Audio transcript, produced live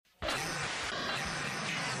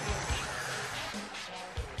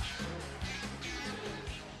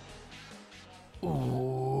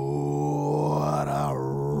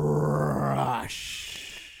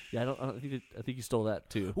I think you stole that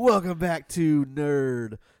too. Welcome back to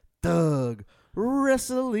Nerd Thug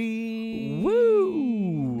Wrestling.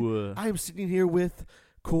 Woo! I am sitting here with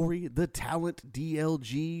Corey, the Talent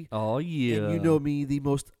DLG. Oh yeah. And you know me, the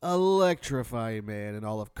most electrifying man in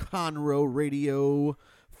all of Conroe Radio,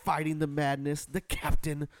 fighting the madness, the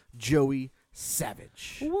Captain Joey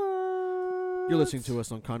Savage. What? You're listening to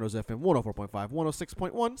us on Conroe's FM 104.5,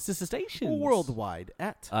 106.1, Sister Stations. worldwide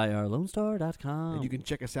at IRLoneStar.com. And you can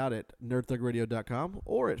check us out at nerdthugradio.com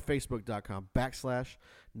or at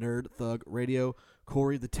facebook.com/nerdthugradio.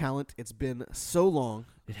 Corey, the Talent, it's been so long.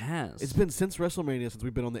 It has. It's been since WrestleMania since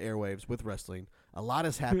we've been on the airwaves with wrestling. A lot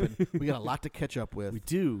has happened. We got a lot to catch up with. We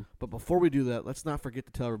do. But before we do that, let's not forget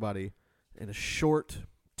to tell everybody, in a short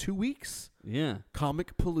 2 weeks, Yeah.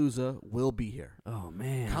 Comic Palooza will be here. Oh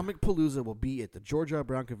man. Comic Palooza will be at the Georgia R.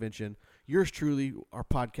 Brown Convention. Yours truly, our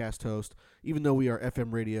podcast host, even though we are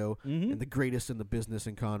FM radio and the greatest in the business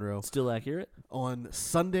in Conroe, Still accurate. on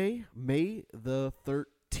Sunday, May the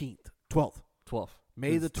 12th. 12th.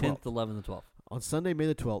 May the 10th, 12th. 11th, and 12th. On Sunday, May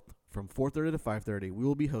the 12th, from 4:30 to 5:30, we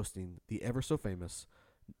will be hosting the ever so famous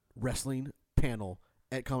wrestling panel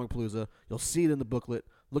at Comic Palooza. You'll see it in the booklet.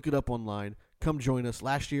 Look it up online. Come join us.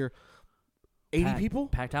 Last year, 80 people?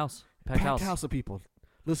 Packed house. Packed house of people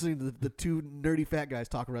listening to the two nerdy fat guys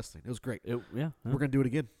talk wrestling. It was great. Yeah. We're going to do it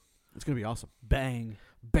again. It's going to be awesome. Bang.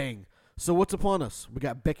 Bang. So what's upon us? We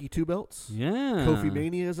got Becky Two Belts. Yeah. Kofi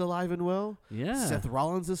Mania is alive and well. Yeah. Seth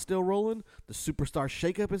Rollins is still rolling. The Superstar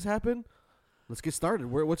Shakeup has happened. Let's get started.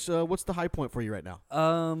 What's the high point for you right now?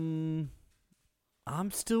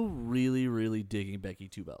 I'm still really, really digging Becky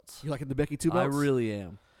Two Belts. You liking the Becky Two Belts? I really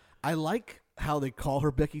am. I like how they call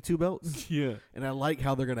her Becky Two Belts. Yeah. And I like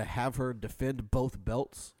how they're going to have her defend both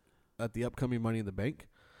belts at the upcoming Money in the Bank.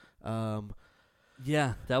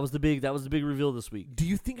 Yeah, that was the big reveal this week. Do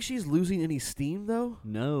you think she's losing any steam though?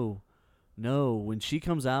 No. When she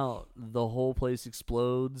comes out, the whole place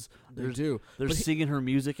explodes. They do. They're But singing her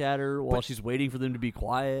music at her while she's waiting for them to be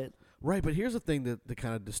quiet. Right, but here's the thing that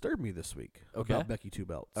kind of disturbed me this week about Becky Two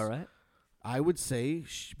Belts. All right. I would say,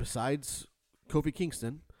 besides Kofi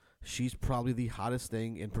Kingston, she's probably the hottest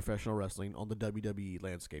thing in professional wrestling on the WWE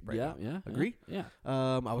landscape right now. Yeah. Agree? Yeah.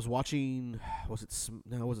 I was watching, it wasn't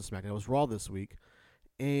SmackDown, it was Raw this week,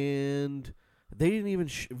 and they didn't even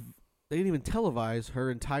televise her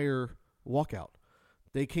entire walkout.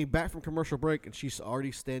 They came back from commercial break, and she's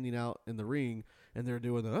already standing out in the ring, and they're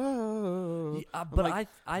doing the but like,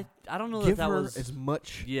 I don't know give that her was as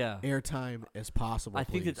much airtime as possible. I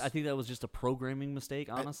think that was just a programming mistake.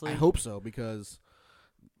 Honestly, I hope so because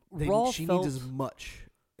she felt, needs as much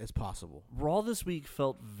as possible. Raw this week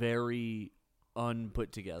felt very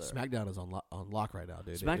unput together. SmackDown is on lock right now,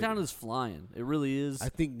 dude. SmackDown is flying. It really is. I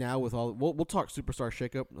think now with all we'll talk Superstar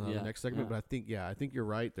Shakeup in the next segment, but I think you're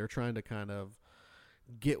right. They're trying to kind of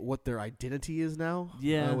get what their identity is now.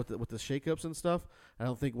 Yeah, with the shakeups and stuff. I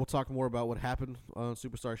don't think we'll talk more about what happened on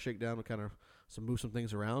Superstar Shakedown and kind of move some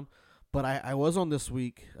things around. But I was on this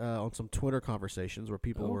week on some Twitter conversations where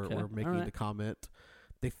people were making the comment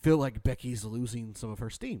they feel like Becky's losing some of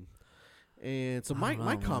her steam. And so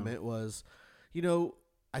my comment was,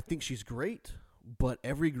 I think she's great, but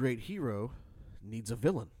every great hero needs a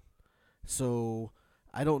villain. So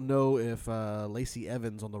I don't know if Lacey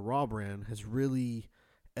Evans on the Raw brand has really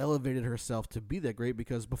elevated herself to be that great,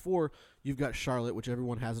 because before you've got Charlotte, which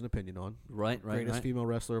everyone has an opinion on. Greatest female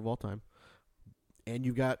wrestler of all time. And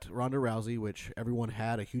you got Ronda Rousey, which everyone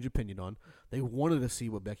had a huge opinion on. They wanted to see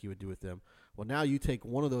what Becky would do with them. Well, now you take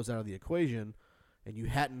one of those out of the equation, and you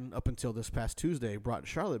hadn't, up until this past Tuesday, brought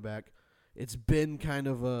Charlotte back. It's been kind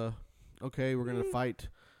of we're going to fight,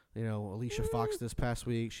 Alicia Fox this past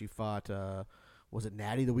week. She fought, was it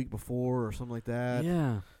Natty the week before or something like that?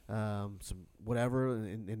 Yeah. Some whatever,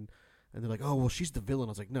 and they're like, oh, well, she's the villain.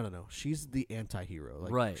 I was like, no, she's the anti-hero.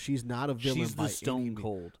 Like, right. She's not a villain. She's the Stone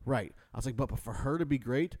Cold. Right. I was like, but for her to be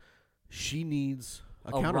great, she needs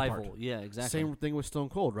a counterpart. Rival. Yeah, exactly. Same thing with Stone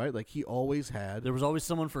Cold, right? Like, he always had. There was always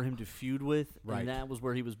someone for him to feud with, right. And that was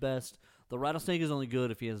where he was best. The rattlesnake is only good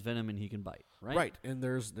if he has venom and he can bite, right? Right, and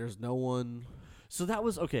there's no one. So that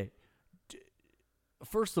was, okay.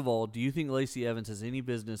 First of all, do you think Lacey Evans has any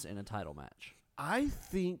business in a title match? I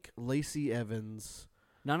think Lacey Evans.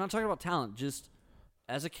 Now, I'm not talking about talent, just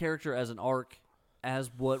as a character, as an arc, as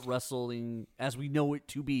what wrestling, as we know it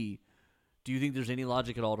to be. Do you think there's any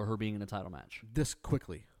logic at all to her being in a title match? This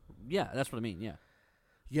quickly. Yeah, that's what I mean, yeah.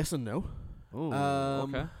 Yes and no. Ooh,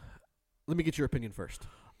 okay. Let me get your opinion first.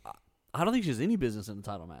 I don't think she has any business in a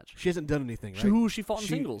title match. She hasn't done anything, right? Who she fought in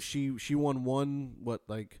singles. She won one,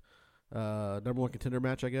 number one contender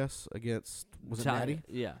match, I guess, against, was it Natty?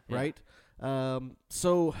 Yeah. Right?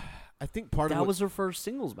 So I think that was her first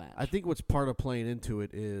singles match. I think what's part of playing into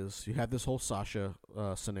it is you have this whole Sasha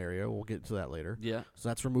scenario. We'll get into that later. Yeah. So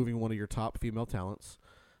that's removing one of your top female talents.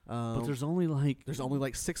 But there's only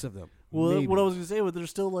like 6 of them. Well, maybe. what I was gonna say, but there's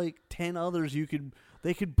still like 10 others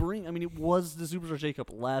they could bring. I mean, it was the Superstar Shakeup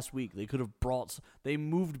last week. They could have they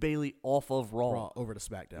moved Bayley off of Raw over to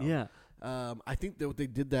SmackDown. Yeah. I think that they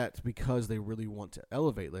did that because they really want to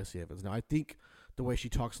elevate Lacey Evans. Now, I think the way she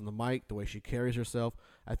talks on the mic, the way she carries herself,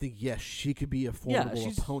 I think, yes, she could be a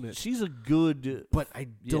formidable opponent. She's a good... But I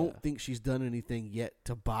don't think she's done anything yet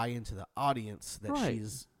to buy into the audience that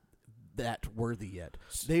she's that worthy yet.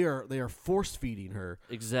 They are force-feeding her.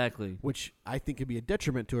 Exactly. Which I think could be a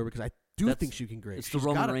detriment to her because I think she can great. It's the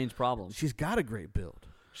Roman Reigns problem. She's got a great build.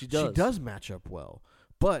 She does. She does match up well.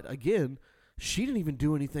 But, again... She didn't even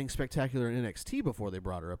do anything spectacular in NXT before they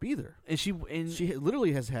brought her up either. And she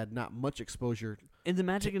literally has had not much exposure in the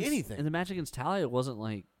match against anything. In the match against Talia, it wasn't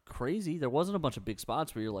like crazy. There wasn't a bunch of big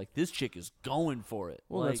spots where you're like, this chick is going for it.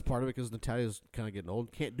 Well, that's part of it because Natalia's kind of getting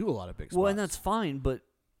old, can't do a lot of big spots. Well, and that's fine, but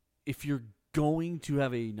if you're going to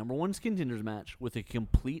have a number 1 contenders match with a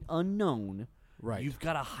complete unknown, right, you've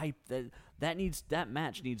got to hype that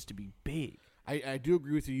match needs to be big. I do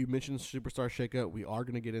agree with you. You mentioned Superstar Shakeup. We are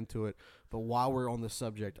going to get into it. But while we're on this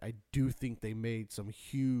subject, I do think they made some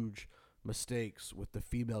huge mistakes with the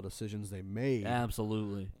female decisions they made.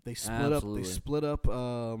 Absolutely. They split up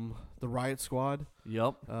the Riot Squad.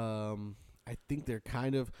 Yep. I think they're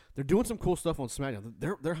doing some cool stuff on SmackDown.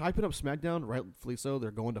 They're hyping up SmackDown, rightfully so.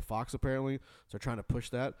 They're going to Fox apparently, so they're trying to push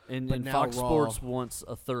that. And Fox Sports wants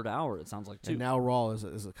a third hour. It sounds like too. And now Raw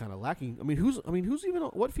is kind of lacking. I mean, who's even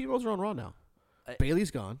what females are on Raw now?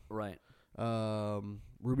 Bayley's gone. Right.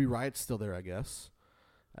 Ruby Riot's still there, I guess.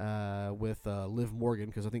 With Liv Morgan,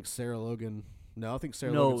 because I think Sarah Logan. No, I think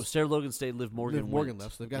Sarah Logan stayed. Liv Morgan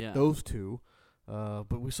left. So they've got those two.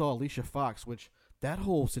 But we saw Alicia Fox, which that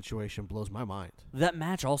whole situation blows my mind. That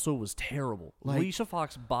match also was terrible. Alicia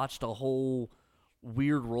Fox botched a whole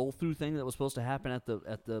weird roll through thing that was supposed to happen at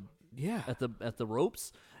the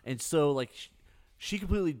ropes, and so like she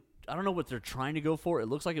completely. I don't know what they're trying to go for. It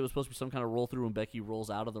looks like it was supposed to be some kind of roll through when Becky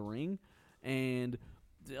rolls out of the ring, and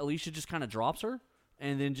Alicia just kind of drops her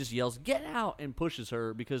and then just yells, "Get out!" and pushes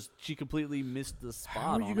her because she completely missed the spot.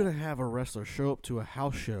 How are you going to have a wrestler show up to a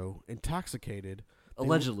house show intoxicated?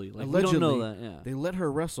 Allegedly. We don't know that. Yeah. They let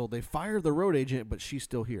her wrestle. They fired the road agent, but she's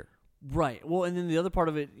still here. Right. Well, and then the other part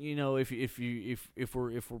of it, if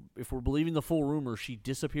we're believing the full rumor, she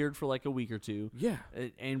disappeared for like a week or two. Yeah.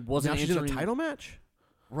 And wasn't now she's in a title match?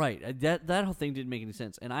 Right. That whole thing didn't make any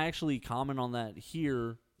sense. And I actually comment on that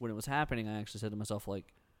here when it was happening. I actually said to myself, like,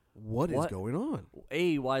 what is going on?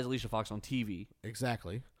 Why is Alicia Fox on TV?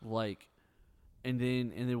 Exactly. Like, and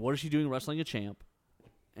then what is she doing wrestling a champ?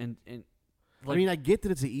 And like, I mean, I get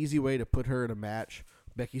that it's an easy way to put her in a match.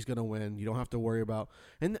 Becky's going to win. You don't have to worry about.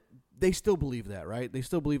 And they still believe that, right? They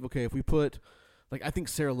still believe, okay, if we put, like, I think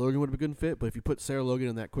Sarah Logan would have been a good fit, but if you put Sarah Logan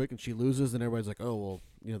in that quick and she loses, then everybody's like, oh, well,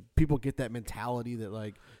 people get that mentality that,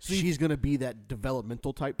 like, she's going to be that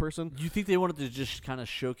developmental type person. You think they wanted to just kind of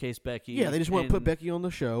showcase Becky? Yeah, they just want to put Becky on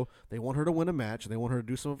the show. They want her to win a match. They want her to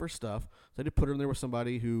do some of her stuff. So they just put her in there with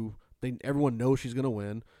somebody who everyone knows she's going to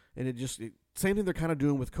win. And same thing they're kind of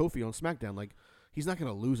doing with Kofi on SmackDown. Like, he's not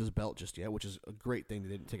going to lose his belt just yet, which is a great thing. They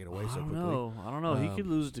didn't take it away so quickly. I don't know. He could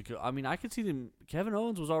lose it to. I mean, I could see them. Kevin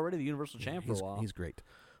Owens was already the Universal Champ for a while. He's great.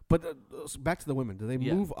 But back to the women. Do they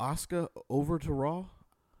move Asuka over to Raw?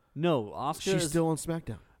 No, Asuka. She's still on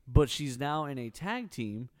SmackDown, but she's now in a tag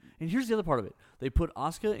team. And here's the other part of it: they put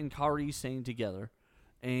Asuka and Kairi Sane together,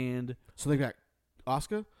 and so they got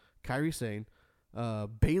Asuka, Kairi Sane,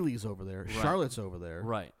 Bayley's over there, right. Charlotte's over there,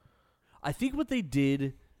 right? I think what they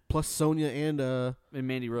did. Plus Sonya and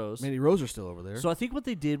Mandy Rose. Mandy Rose are still over there. So I think what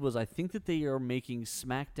they did was I think that they are making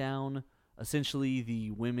SmackDown essentially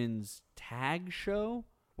the women's tag show.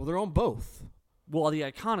 Well, they're on both. Well, the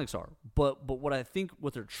Iconics are. But what I think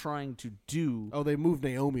what they're trying to do... Oh, they moved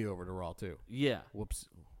Naomi over to Raw, too. Yeah. Whoops.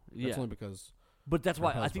 That's only because... But that's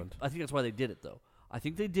why... I think that's why they did it, though. I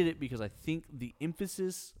think they did it because I think the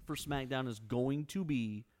emphasis for SmackDown is going to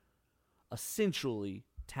be essentially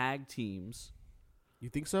tag teams... You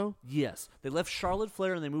think so? Yes. They left Charlotte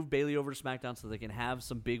Flair and they moved Bayley over to SmackDown so they can have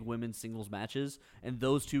some big women's singles matches, and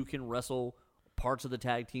those two can wrestle parts of the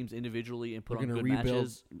tag teams individually and put on good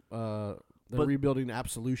matches. They're rebuilding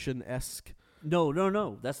Absolution-esque.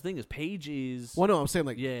 No. That's the thing is Paige is... Well, no, I'm saying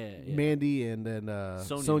like yeah. Mandy and then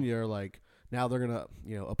Sonya are like, now they're going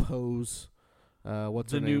to oppose...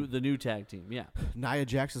 what's the new tag team? Yeah. Nia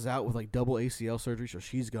Jax is out with like double ACL surgery, so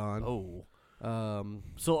she's gone. Oh.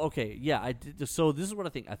 So okay, yeah, I did. So this is what I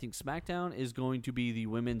think. I think SmackDown is going to be the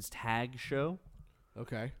women's tag show.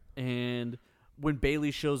 Okay. And when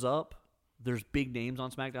Bayley shows up, there's big names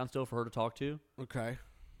on SmackDown still for her to talk to. Okay.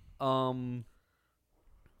 And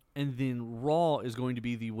then Raw is going to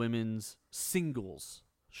be the women's singles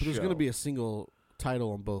show. But there's going to be a single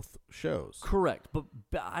title on both shows. Correct. But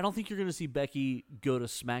I don't think you're going to see Becky go to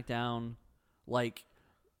SmackDown. Like,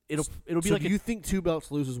 it'll be so like. Do you think Two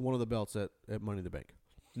Belts loses one of the belts at Money in the Bank?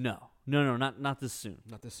 No, not this soon.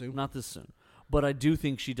 Not this soon? Not this soon. But I do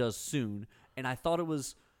think she does soon. And I thought it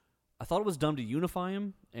was dumb to unify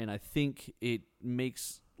them, and I think it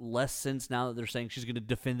makes less sense now that they're saying she's going to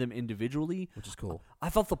defend them individually, which is cool. I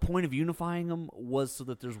thought the point of unifying them was so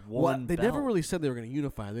that there's one. They belt. never really said they were going to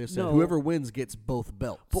unify. They said whoever wins gets both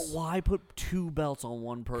belts. But why put two belts on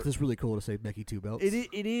one person? It's really cool to say Becky two belts.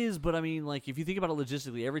 It is, but I mean, like if you think about it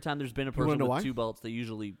logistically, every time there's been a person with two belts, they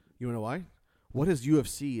usually. You want to know why? What has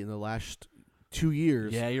UFC in the last 2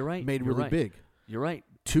 years? Yeah, you're right. Made really big. You're right.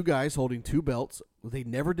 Two guys holding two belts they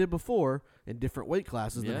never did before in different weight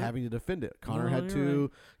classes than having to defend it. Conor had two. Right.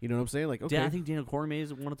 You know what I'm saying? Like, okay, I think Daniel Cormier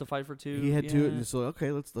wanted to fight for two. He had two. And so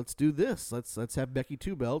okay, let's do this. Let's have Becky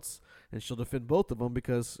two belts, and she'll defend both of them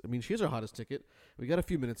because I mean she's our hottest ticket. We got a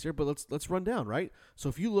few minutes here, but let's run down right. So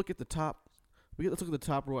if you look at the top. Let's look at the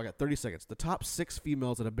top row. I got 30 seconds. The top 6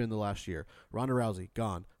 females that have been the last year. Ronda Rousey,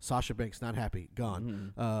 gone. Sasha Banks, not happy,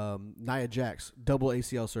 gone. Nia Jax, double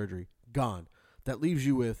ACL surgery, gone. That leaves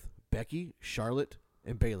you with Becky, Charlotte,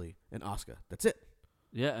 and Bayley, and Asuka. That's it.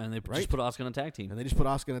 Yeah, and they just put Asuka in a tag team. And they just put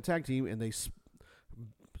Asuka in a tag team, and they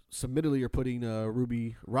submittedly are putting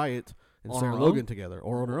Ruby Riott and Sarah Logan together,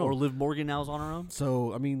 or on her own. Or Liv Morgan now is on her own.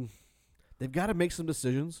 So, I mean, they've got to make some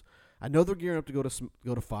decisions. I know they're gearing up to go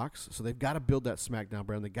to Fox, so they've got to build that SmackDown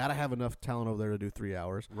brand. They got to have enough talent over there to do 3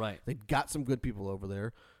 hours. Right. They've got some good people over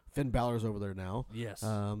there. Finn Balor's over there now. Yes.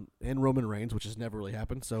 And Roman Reigns, which has never really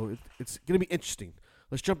happened. So it's going to be interesting.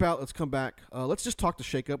 Let's jump out. Let's come back. Let's just talk the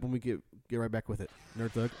shake-up when we get right back with it. Nerd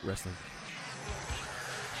Thug Wrestling.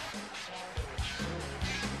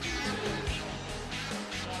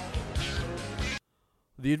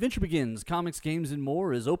 The Adventure Begins, Comics, Games, and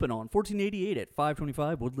More is open on 1488 at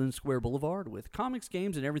 525 Woodland Square Boulevard. With comics,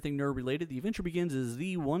 games, and everything nerd-related, The Adventure Begins is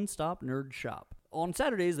the one-stop nerd shop. On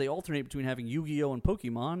Saturdays, they alternate between having Yu-Gi-Oh! And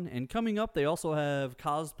Pokemon, and coming up, they also have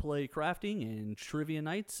cosplay crafting and trivia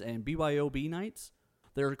nights and BYOB nights.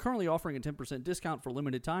 They're currently offering a 10% discount for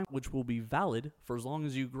limited time, which will be valid for as long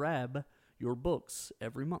as you grab your books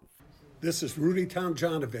every month. This is Rudy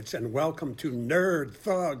Tomjanovich, and welcome to Nerd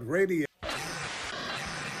Thug Radio.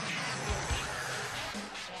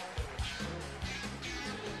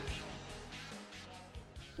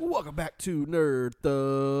 Welcome back to Nerd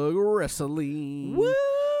Thug Wrestling. Woo!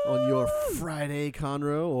 On your Friday,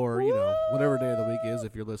 Conroe, or, you know, whatever day of the week is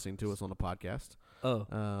if you're listening to us on the podcast.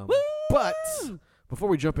 But before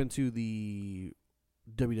we jump into the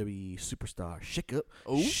WWE Superstar Shake-Up,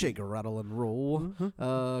 Shake, Rattle, and Roll,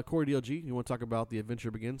 Corey DLG, you want to talk about The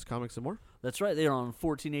Adventure Begins, Comics, and More? That's right. They're on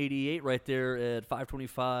 1488 right there at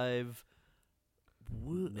 525.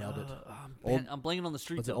 Nailed it. I'm blanking on the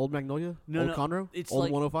streets. Was it Old Magnolia? No, Old Conroe? It's Old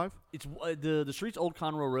like 105? It's the street's Old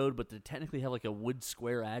Conroe Road, but they technically have like a Wood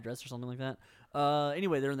Square address or something like that.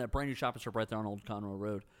 Anyway, they're in that brand new shopping strip right there on Old Conroe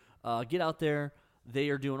Road. Get out there. They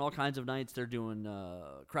are doing all kinds of nights. They're doing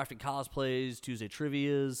crafting cosplays, Tuesday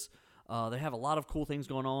trivias. They have a lot of cool things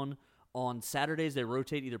going on. On Saturdays, they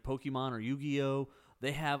rotate either Pokemon or Yu-Gi-Oh!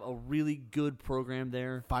 They have a really good program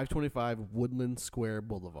there. 525 Woodland Square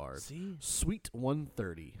Boulevard. See? Suite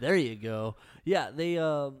 130. There you go. Yeah,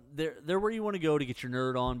 they're where you want to go to get your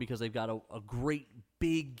nerd on because they've got a great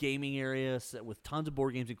big gaming area set with tons of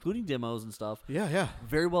board games, including demos and stuff. Yeah.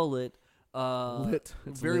 Very well lit.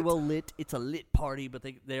 It's very lit. Well lit. It's a lit party, but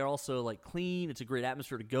they're also like clean. It's a great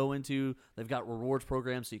atmosphere to go into. They've got rewards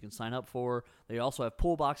programs so you can sign up for. They also have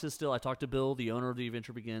pool boxes still. I talked to Bill, the owner of The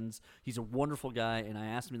Adventure Begins. He's a wonderful guy, and I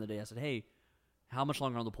asked him the other day, I said, hey, how much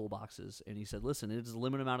longer are the pool boxes? And he said, listen, it is a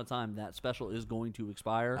limited amount of time. That special is going to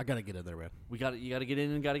expire. I got to get in there, man. You got to get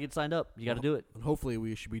in and got to get signed up. You got to do it. And hopefully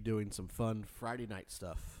we should be doing some fun Friday night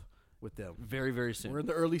stuff with them. Very, very soon. We're in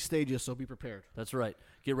the early stages, so be prepared. That's right.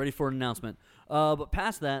 Get ready for an announcement. But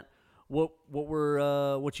past that, what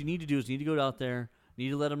you need to do is you need to go out there, you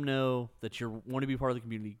need to let them know that you want to be part of the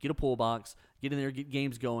community. Get a pool box, get in there, get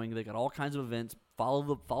games going. They got all kinds of events. Follow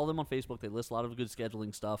them on Facebook. They list a lot of good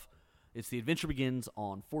scheduling stuff. It's The Adventure Begins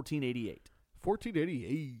on 1488.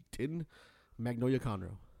 1488 in Magnolia,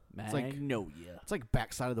 Conroe. Magnolia. It's like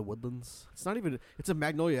backside of the Woodlands. It's not even. It's a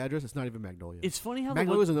Magnolia address. It's not even Magnolia. It's funny how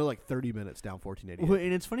Magnolia's in there like 30 minutes down 1488.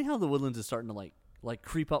 And it's funny how the Woodlands is starting to like like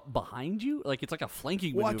creep up behind you. Like it's like a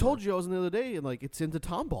flanking maneuver. Well, I told you I was in the other day, and like it's into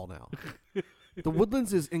Tomball now. The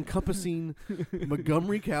Woodlands is encompassing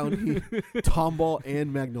Montgomery County, Tomball,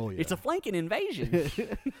 and Magnolia. It's a flanking invasion.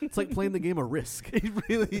 It's like playing the game of Risk. It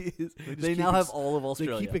really is. They now have all of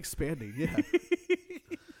Australia. They keep expanding. Yeah.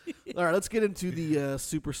 All right, let's get into the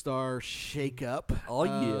Superstar shakeup. Oh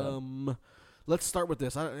yeah. Let's start with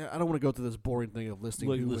this. I don't want to go through this boring thing of listing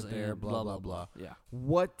who was there, blah blah blah. Yeah.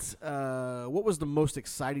 What was the most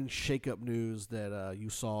exciting shakeup news that you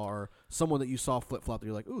saw, or someone that you saw flip flop that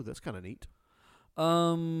you're like, ooh, that's kind of neat?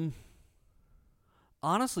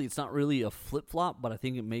 Honestly, it's not really a flip flop, but I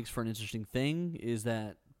think it makes for an interesting thing. Is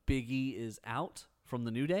that Big E is out from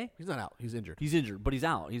the New Day? He's not out. He's injured. He's injured, but he's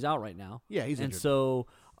out. He's out right now. Yeah, he's injured. And so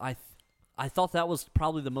I thought that was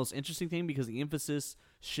probably the most interesting thing because the emphasis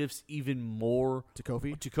shifts even more to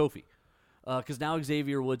Kofi. Because now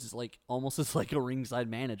Xavier Woods is like almost as like a ringside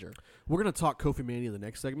manager. We're gonna talk Kofi Mania in the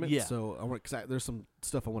next segment. Yeah. So there's some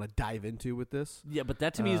stuff I want to dive into with this. Yeah, but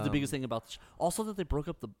that to me is the biggest thing about this. Also that they broke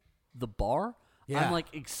up the bar. Yeah. I'm like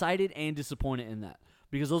excited and disappointed in that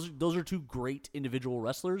because those are two great individual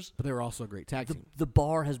wrestlers. But they were also a great tag team. The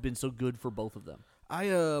bar has been so good for both of them.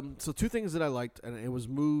 So two things that I liked, and it was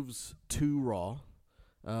moves to Raw.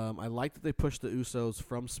 I liked that they pushed the Usos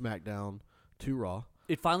from SmackDown to Raw.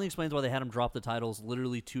 It finally explains why they had him drop the titles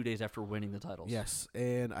literally 2 days after winning the titles. Yes,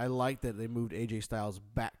 and I like that they moved AJ Styles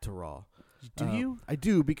back to Raw. Do you? I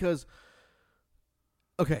do because,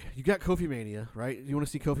 okay, you got Kofi Mania, right? You want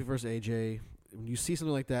to see Kofi versus AJ. When you see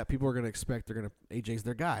something like that, people are going to expect AJ's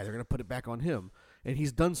their guy. They're going to put it back on him. And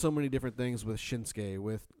he's done so many different things with Shinsuke,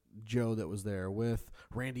 with Joe that was there, with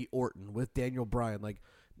Randy Orton, with Daniel Bryan. Like,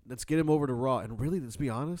 let's get him over to Raw. And really, let's be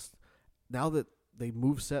honest, now that they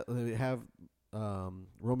have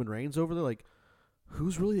Roman Reigns over there, like,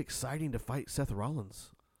 who's really exciting to fight Seth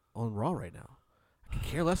Rollins on Raw right now? I could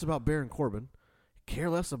care less about Baron Corbin. Care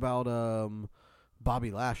less about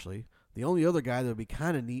Bobby Lashley. The only other guy that would be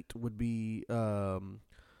kind of neat would be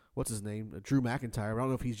what's his name, Drew McIntyre. I don't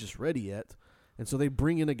know if he's just ready yet. And so they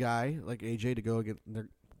bring in a guy like AJ to go against.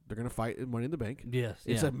 They're going to fight in Money in the Bank. Yes,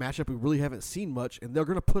 it's a matchup we really haven't seen much, and they're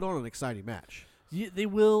going to put on an exciting match. Yeah, they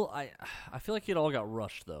will. I feel like it all got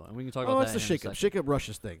rushed though, and we can talk about that. Oh, it's the shakeup. Shakeup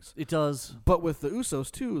rushes things. It does. But with the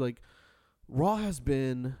Usos too, like Raw has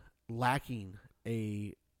been lacking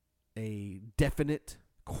a definite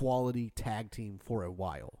quality tag team for a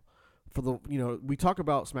while. We talk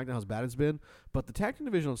about SmackDown how bad it's been, but the tag team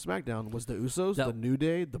division on SmackDown was the Usos, the New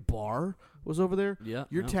Day, the Bar was over there. Yeah,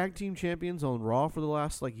 your tag team champions on Raw for the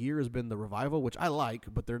last year has been the Revival, which I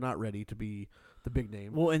like, but they're not ready to be the big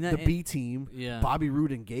name. Well, and the B team, Bobby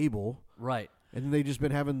Roode and Gable, right? And then they just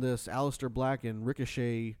been having this Aleister Black and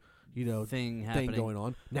Ricochet, thing going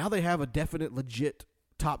on. Now they have a definite, legit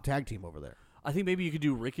top tag team over there. I think maybe you could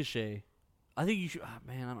do Ricochet. I think you should.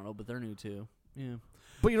 Man, I don't know, but they're new too. Yeah.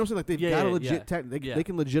 But you know what I'm saying? Like they've got a legit tag. They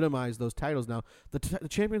can legitimize those titles now. The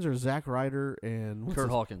champions are Zack Ryder and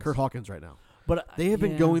Kurt Hawkins. Kurt Hawkins right now. But they have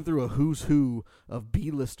been going through a who's who of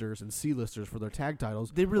B-listers and C-listers for their tag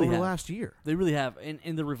titles over the last year. They really have. And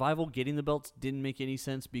the Revival getting the belts didn't make any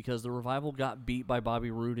sense because the Revival got beat by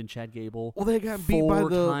Bobby Roode and Chad Gable. Well, they got beat by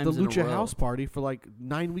the Lucha House Party for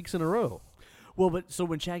 9 weeks in a row. Well, but so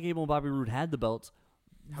when Chad Gable and Bobby Roode had the belts,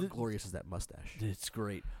 how glorious is that mustache? It's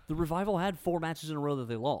great. The Revival had 4 matches in a row that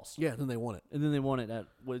they lost. Yeah, then they won it. And then they won it that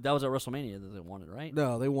was at WrestleMania that they won it, right?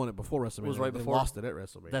 No, they won it before WrestleMania. It was right before. They lost it at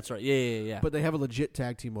WrestleMania. That's right. Yeah. But they have a legit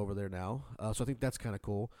tag team over there now, so I think that's kind of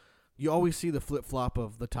cool. You always see the flip-flop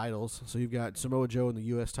of the titles. So you've got Samoa Joe in the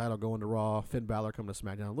U.S. title going to Raw, Finn Balor coming to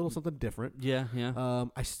SmackDown. A little something different. Yeah.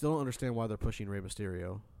 I still don't understand why they're pushing Rey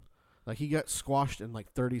Mysterio. He got squashed in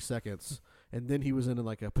 30 seconds. And then he was in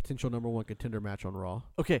a potential number 1 contender match on Raw.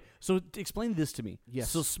 Okay, so explain this to me. Yes.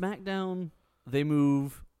 So SmackDown, they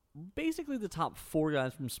move basically the top 4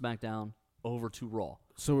 guys from SmackDown over to Raw.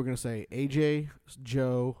 So we're going to say AJ,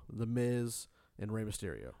 Joe, The Miz, and Rey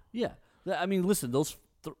Mysterio. Yeah. I mean, listen, those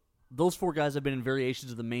 4 guys have been in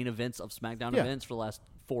variations of the main events of SmackDown events for the last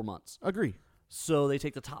 4 months. Agree. So they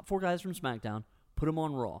take the top 4 guys from SmackDown, put them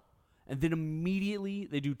on Raw. And then immediately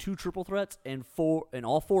they do 2 triple threats, and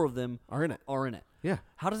all 4 of them are in it. Yeah.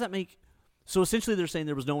 How does that make? So essentially, they're saying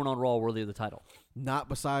there was no one on Raw worthy of the title. Not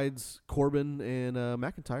besides Corbin and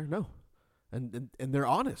McIntyre. No, and they're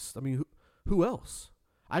honest. I mean, who else?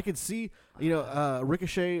 I could see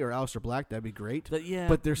Ricochet or Aleister Black. That'd be great.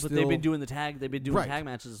 But they've been doing the tag. They've been doing tag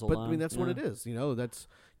matches this whole time. But I mean, that's what it is. That's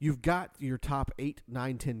you've got your top 8,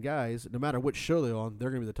 9, 10 guys. No matter which show they're on, they're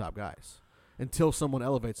going to be the top guys. Until someone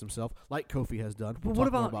elevates himself, like Kofi has done. What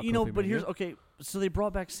about Kofi but here's okay. So they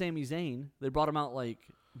brought back Sami Zayn. They brought him out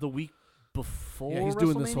the week before. Yeah, he's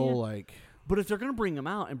doing this whole like. But if they're going to bring him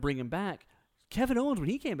out and bring him back, Kevin Owens, when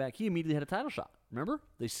he came back, he immediately had a title shot. Remember?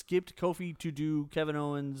 They skipped Kofi to do Kevin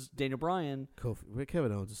Owens, Daniel Bryan.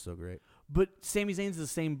 Kevin Owens is so great. But Sami Zayn's the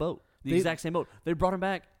same boat. The exact same boat. They brought him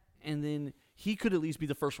back, and then he could at least be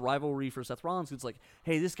the first rivalry for Seth Rollins. It's like,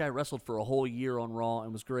 hey, this guy wrestled for a whole year on Raw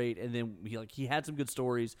and was great, and then he had some good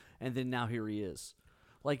stories, and then now here he is.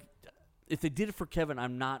 Like, if they did it for Kevin,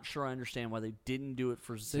 I'm not sure I understand why they didn't do it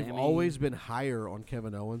for Sami. They've always been higher on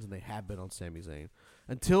Kevin Owens than they have been on Sami Zayn.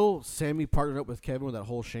 Until Sami partnered up with Kevin with that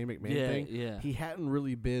whole Shane McMahon thing, he hadn't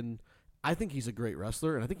really been. I think he's a great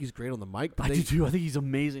wrestler, and I think he's great on the mic. But I do too. I think he's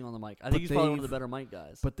amazing on the mic. I think he's probably one of the better mic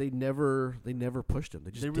guys. But they never pushed him.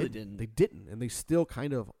 They really didn't. They didn't, and they still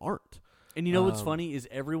kind of aren't. And you know what's funny is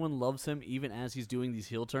everyone loves him even as he's doing these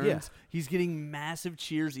heel turns. Yeah. He's getting massive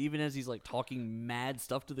cheers even as he's like talking mad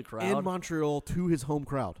stuff to the crowd. In Montreal to his home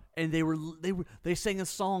crowd. And they sang a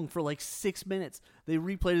song for like 6 minutes. They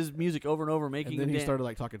replayed his music over and over, making. And then he started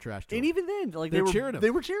like talking trash to him. And even then, like they were cheering him. They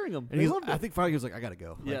were cheering him. And they loved I think finally he was like, I gotta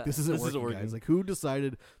go. Like, yeah, this isn't working, guys. Like, who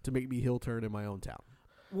decided to make me heel turn in my own town?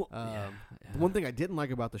 Well, The one thing I didn't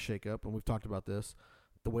like about the shakeup, and we've talked about this.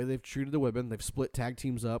 The way they've treated the women, they've split tag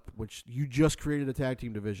teams up, which you just created a tag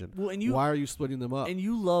team division. Well, why are you splitting them up? And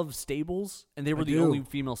you love stables, and they were the only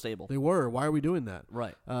female stable. They were. Why are we doing that?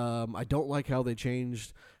 Right. I don't like how they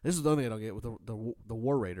changed. This is the only thing I don't get with the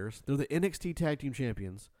War Raiders. They're the NXT Tag Team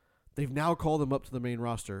Champions. They've now called them up to the main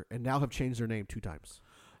roster, and now have changed their name 2 times.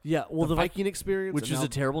 Yeah, well, the Viking Experience, which is a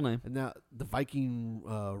terrible name, and now the Viking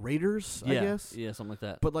Raiders, I guess, something like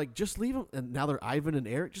that. But like, just leave them, and now they're Ivan and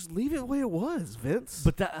Eric. Just leave it the way it was, Vince.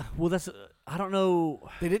 But that's I don't know.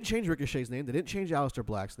 They didn't change Ricochet's name. They didn't change Aleister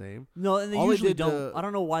Black's name. No, and they usually don't. I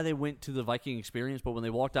don't know why they went to the Viking Experience, but when they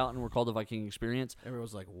walked out and were called the Viking Experience, everyone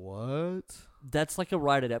was like, "What?" That's like a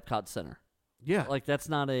ride at Epcot Center. Yeah, like that's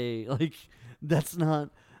not an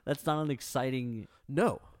exciting.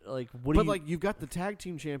 No. Like you've got the tag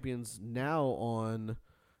team champions now on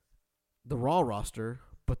the Raw roster,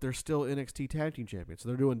 but they're still NXT tag team champions. So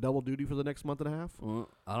they're doing double duty for the next month and a half.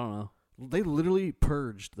 I don't know. They literally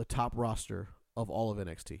purged the top roster of all of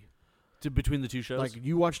NXT. Between the two shows? Like,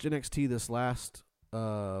 you watched NXT this last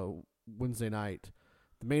Wednesday night.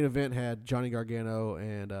 The main event had Johnny Gargano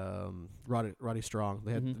and Roddy Strong.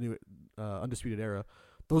 They had the new Undisputed Era.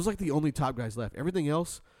 Those are like the only top guys left. Everything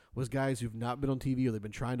else was guys who've not been on TV or they've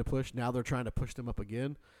been trying to push. Now they're trying to push them up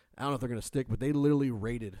again. I don't know if they're going to stick, but they literally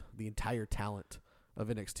rated the entire talent of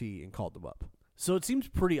NXT and called them up. So it seems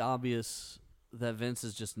pretty obvious that Vince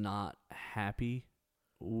is just not happy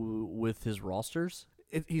with his rosters.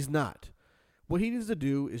 He's not. What he needs to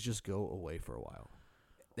do is just go away for a while.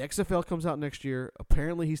 The XFL comes out next year.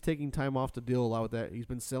 Apparently he's taking time off to deal a lot with that. He's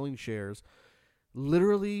been selling shares.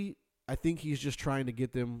 Literally, I think he's just trying to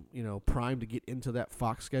get them, primed to get into that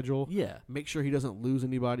Fox schedule. Yeah. Make sure he doesn't lose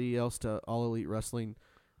anybody else to All Elite Wrestling.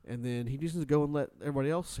 And then he just needs to go and let everybody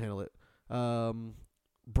else handle it.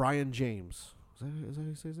 Brian James. Is that how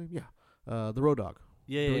you say his name? Yeah. The Road Dogg.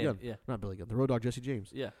 Billy Gunn. Yeah. Not Billy Gunn. The Road Dogg, Jesse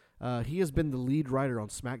James. Yeah. He has been the lead writer on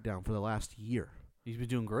SmackDown for the last year. He's been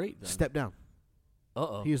doing great then. Step down.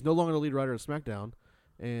 Uh-oh. He is no longer the lead writer on SmackDown.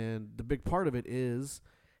 And the big part of it is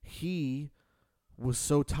he was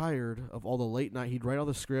so tired of all the late night. He'd write all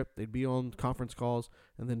the script. They'd be on conference calls.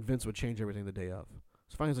 And then Vince would change everything the day of.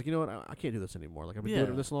 So finally he's like, you know what? I can't do this anymore. Like, I've been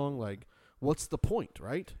doing it this long. Like, what's the point,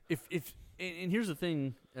 right? And here's the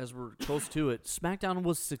thing, as we're close to it, SmackDown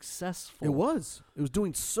was successful. It was. It was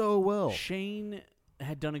doing so well. Shane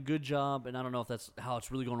had done a good job, and I don't know if that's how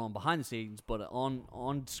it's really going on behind the scenes, but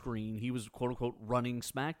on screen, he was quote unquote running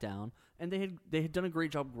SmackDown, and they had done a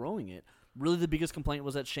great job growing it. Really, the biggest complaint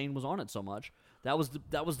was that Shane was on it so much. That was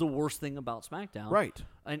the worst thing about SmackDown. Right.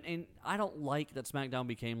 And I don't like that SmackDown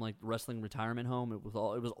became like the wrestling retirement home. It was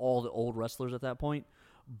all the old wrestlers at that point.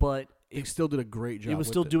 But they still did a great job. It was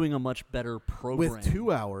still doing a much better program. With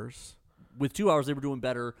 2 hours. With 2 hours, they were doing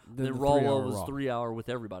better than Raw was 3 hour with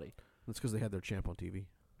everybody. That's because they had their champ on TV.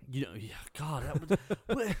 God, that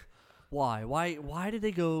was why did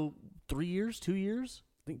they go 3 years, 2 years?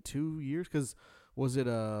 I think 2 years. Because was it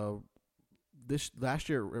this last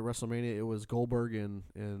year at WrestleMania? It was Goldberg and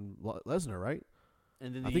Lesnar, right?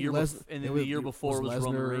 And then the year before was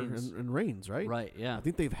Roman Reigns and Reigns, right? Right. Yeah. I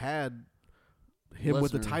think they've had him Lesnar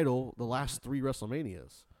with the title the last 3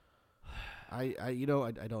 WrestleManias.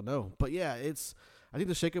 I don't know, but yeah, I think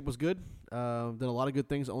the shakeup was good. Did a lot of good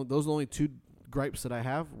things. Those are the only 2 gripes that I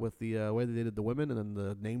have with the way that they did the women and then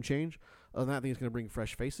the name change. Other than that, I think it's going to bring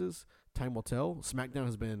fresh faces. Time will tell. SmackDown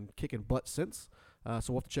has been kicking butt since.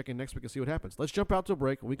 So we'll have to check in next week and see what happens. Let's jump out to a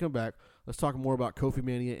break. When we come back, let's talk more about Kofi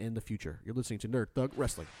Mania in the future. You're listening to Nerd Thug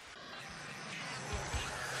Wrestling.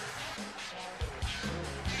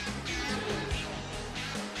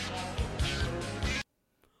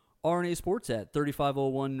 RNA Sports at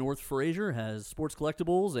 3501 North Fraser has sports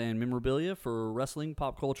collectibles and memorabilia for wrestling,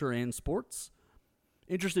 pop culture, and sports.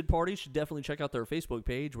 Interested parties should definitely check out their Facebook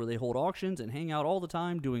page where they hold auctions and hang out all the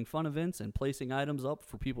time doing fun events and placing items up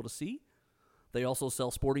for people to see. They also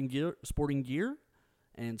sell sporting gear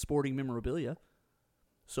and sporting memorabilia.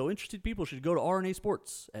 So interested people should go to RNA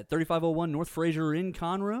Sports at 3501 North Fraser in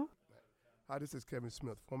Conroe. Hi, this is Kevin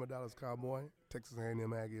Smith, former Dallas Cowboy, Texas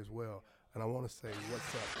A&M Aggie as well. And I want to say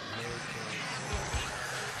what's up.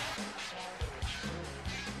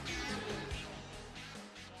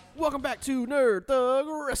 Welcome back to Nerd Thug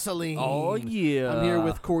Wrestling. Oh, yeah. I'm here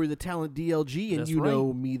with Corey the Talent DLG, and That's you right.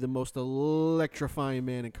 know me, the most electrifying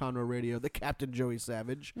man in Conroe Radio, the Captain Joey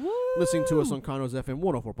Savage. Woo! Listening to us on Conroe's FM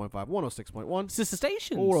 104.5, 106.1, Sister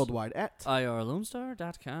Stations. or worldwide at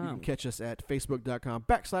IRLoneStar.com. You can catch us at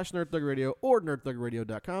Facebook.com/Nerd Thug Radio or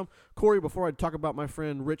NerdThugRadio.com. Corey, before I talk about my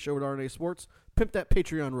friend Rich over at RNA Sports, pimp that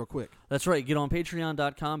Patreon real quick. That's right. Get on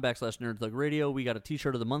Patreon.com/NerdThugRadio. We got a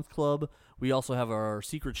T-shirt of the month club. We also have our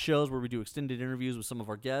secret shows where we do extended interviews with some of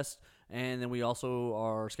our guests. And then we also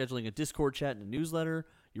are scheduling a Discord chat and a newsletter.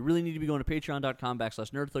 You really need to be going to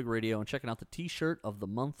Patreon.com/NerdThugRadio and checking out the T-shirt of the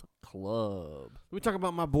month club. Let me talk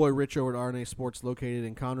about my boy Rich over at RNA Sports, located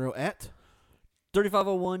in Conroe at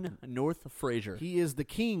 3501 North Fraser. He is the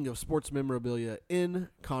king of sports memorabilia in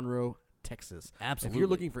Conroe, Texas. Absolutely. If you're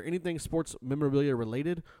looking for anything sports memorabilia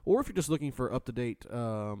related, or if you're just looking for up-to-date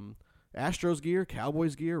Astros gear,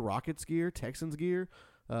 Cowboys gear, Rockets gear, Texans gear,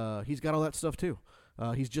 he's got all that stuff too.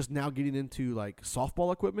 He's just now getting into like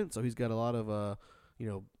softball equipment, so he's got a lot of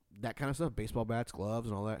that kind of stuff, baseball bats, gloves,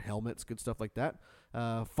 and all that, helmets, good stuff like that.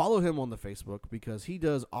 Follow him on the Facebook because he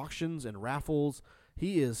does auctions and raffles.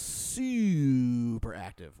 He is super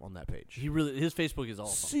active on that page. His Facebook is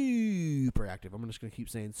awesome. Super active. I'm just going to keep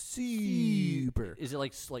saying super. Is it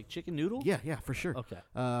like Chicken Noodle? Yeah, for sure. Okay.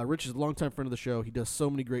 Rich is a longtime friend of the show. He does so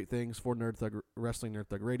many great things for Nerd Thug Wrestling, Nerd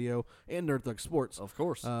Thug Radio, and Nerd Thug Sports. Of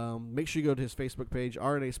course. Make sure you go to his Facebook page,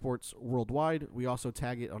 RNA Sports Worldwide. We also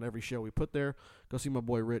tag it on every show we put there. Go see my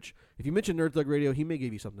boy Rich. If you mention Nerd Thug Radio, he may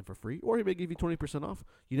give you something for free, or he may give you 20% off.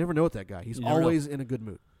 You never know with that guy. He's always in a good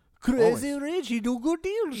mood. Crazy Rich, he do good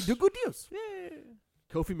deals. He do good deals. Yeah.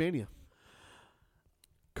 Kofi Mania.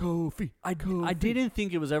 Kofi. I didn't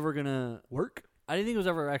think it was ever going to work. I didn't think it was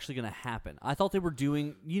ever actually going to happen. I thought they were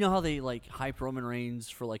doing, you know how they like hyped Roman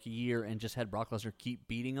Reigns for like a year and just had Brock Lesnar keep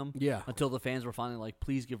beating him? Yeah. Until the fans were finally like,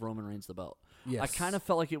 please give Roman Reigns the belt. Yes. I kind of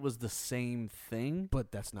felt like it was the same thing.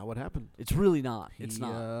 But that's not what happened. It's really not. It's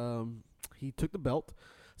not. He took the belt.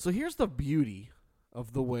 So here's the beauty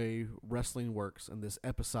of the way wrestling works in this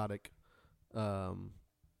episodic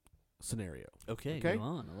scenario. Okay, go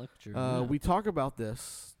on. I like what you're we talked about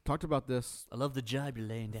this. I love the job you're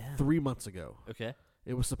laying down. 3 months ago. Okay.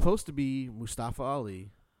 It was supposed to be Mustafa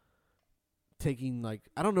Ali taking, like,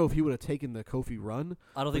 I don't know if he would have taken the Kofi run.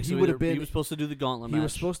 I don't think he so would either. have been. He was supposed to do the gauntlet match. He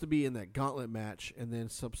was supposed to be in that gauntlet match and then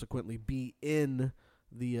subsequently be in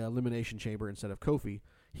the elimination chamber instead of Kofi.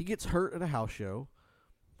 He gets hurt at a house show.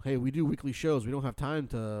 Hey, we do weekly shows. We don't have time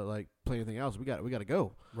to like play anything else. We got to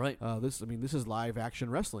go. Right. This is live action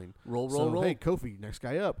wrestling. Roll. Hey, Kofi, next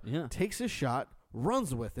guy up. Yeah. Takes his shot,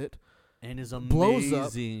 runs with it, and is amazing. Blows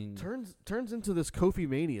up, turns into this Kofi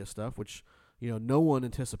Mania stuff, which no one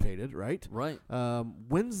anticipated. Right. Right.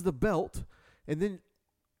 Wins the belt, and then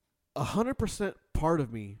 100% part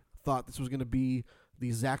of me thought this was going to be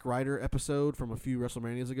the Zack Ryder episode from a few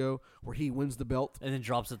WrestleManias ago, where he wins the belt and then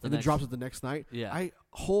drops it the next night. Yeah, I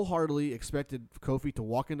wholeheartedly expected Kofi to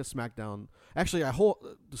walk into SmackDown. Actually,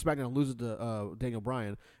 SmackDown loses to Daniel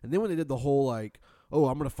Bryan, and then when they did the whole like, oh,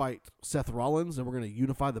 I'm gonna fight Seth Rollins and we're gonna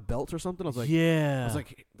unify the belts or something, I was like,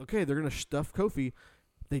 okay, they're gonna stuff Kofi.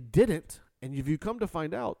 They didn't, and if you come to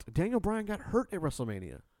find out, Daniel Bryan got hurt at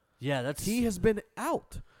WrestleMania. Yeah, he has been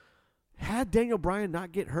out. Had Daniel Bryan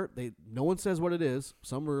not get hurt, no one says what it is.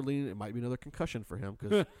 Some are leaning it might be another concussion for him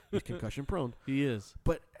because he's concussion prone. He is.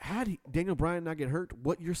 But had Daniel Bryan not get hurt,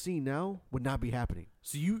 what you're seeing now would not be happening.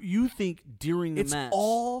 So you think during the match, it's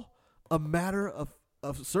all a matter of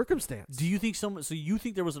circumstance. Do you think So you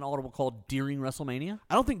think there was an audible call during WrestleMania?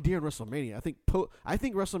 I don't think during WrestleMania. I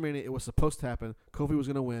think WrestleMania, it was supposed to happen. Kofi was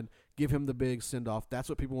going to win. Give him the big send off. That's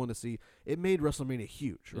what people want to see. It made WrestleMania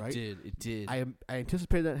huge, right? It did. I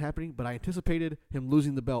anticipated that happening, but I anticipated him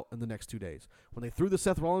losing the belt in the next 2 days. When they threw the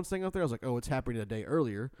Seth Rollins thing out there, I was like, oh, it's happening a day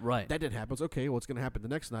earlier. Right. That didn't happen. It's okay. Well, it's going to happen the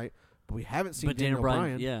next night. But we haven't seen Daniel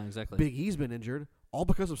Bryan. Yeah, exactly. Big E's been injured. All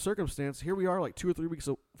because of circumstance. Here we are, like 2 or 3 weeks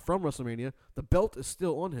from WrestleMania. The belt is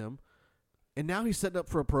still on him, and now he's setting up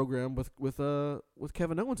for a program with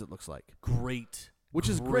Kevin Owens. It looks like great which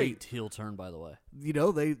is great. Heel turn, by the way. You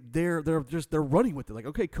know, they're running with it. Like,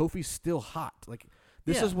 okay, Kofi's still hot. Like,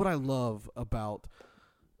 this is what I love about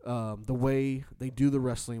the way they do the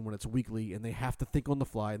wrestling when it's weekly and they have to think on the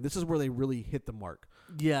fly. And this is where they really hit the mark.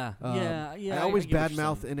 Yeah. I always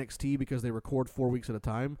badmouth NXT because they record 4 weeks at a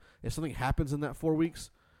time. If something happens in that 4 weeks,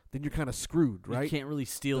 then you're kind of screwed, right? You can't really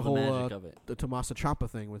steal the whole, magic of it. The Tommaso Ciampa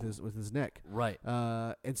thing with his neck. Right.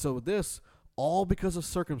 And so with this, all because of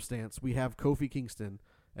circumstance, we have Kofi Kingston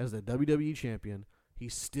as the WWE champion.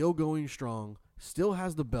 He's still going strong, still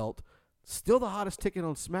has the belt, still the hottest ticket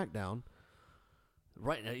on SmackDown.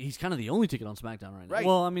 Right. He's kind of the only ticket on SmackDown right now. Right.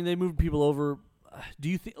 Well, I mean, they moved people over. Do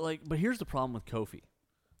you think, but here's the problem with Kofi.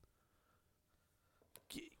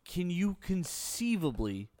 Can you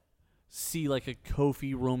conceivably see like a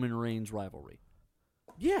Kofi Roman Reigns rivalry?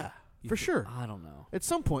 Yeah, for sure. I don't know. At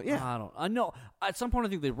some point, yeah. I know. At some point, I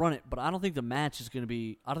think they run it, but I don't think the match is going to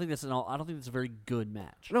be. I don't think that's a very good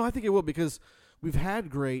match. No, I think it will because we've had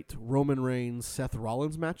great Roman Reigns, Seth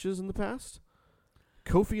Rollins matches in the past.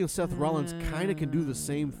 Kofi and Seth Rollins kind of can do the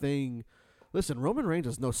same thing. Listen, Roman Reigns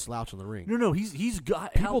is no slouch in the ring. No, he's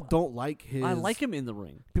got. People don't like his. I like him in the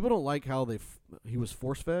ring. People don't like how he was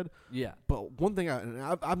force fed. Yeah. But one thing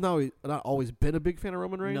I've not always been a big fan of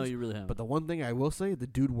Roman Reigns. No, you really haven't. But the one thing I will say, the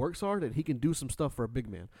dude works hard and he can do some stuff for a big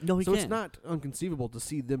man. No, he can. So can. It's not unconceivable to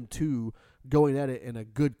see them two going at it in a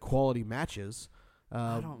good quality matches.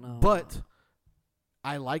 I don't know. But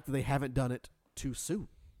I like that they haven't done it too soon.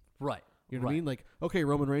 Right. You know what I mean? Like, okay,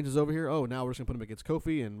 Roman Reigns is over here. Oh, now we're just going to put him against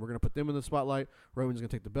Kofi, and we're going to put them in the spotlight. Roman's going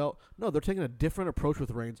to take the belt. No, they're taking a different approach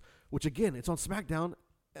with Reigns, which, again, it's on SmackDown.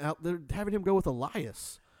 They're having him go with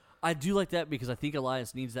Elias. I do like that because I think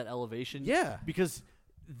Elias needs that elevation. Yeah. Because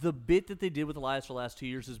the bit that they did with Elias for the last 2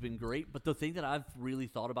 years has been great, but the thing that I've really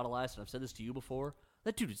thought about Elias, and I've said this to you before,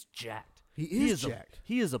 that dude is jacked. He is jacked.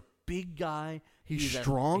 He is a big guy. He's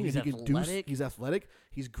strong. He's and he athletic. can do. He's athletic.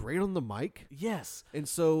 He's great on the mic. Yes. And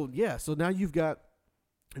so, so now you've got,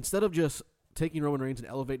 instead of just taking Roman Reigns and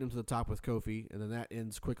elevating him to the top with Kofi, and then that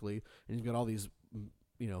ends quickly, and you've got all these,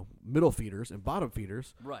 middle feeders and bottom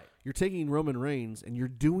feeders. Right. You're taking Roman Reigns and you're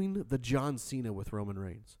doing the John Cena with Roman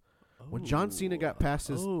Reigns. When John Cena got past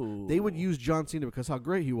his, they would use John Cena because how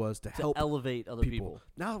great he was to help elevate other people.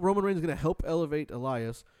 Now Roman Reigns is going to help elevate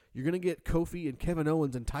Elias. You're going to get Kofi and Kevin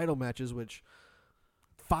Owens in title matches, which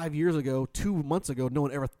 5 years ago, 2 months ago, no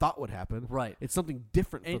one ever thought would happen. Right. It's something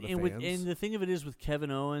different for the fans. And the thing of it is with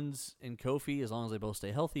Kevin Owens and Kofi, as long as they both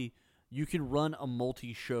stay healthy, you can run a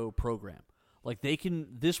multi-show program. Like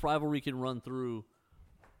this rivalry can run through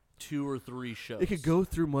 2 or 3 shows. It could go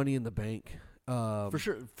through Money in the Bank. For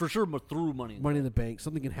sure, through Money in the Bank.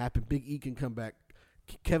 Something can happen. Big E can come back.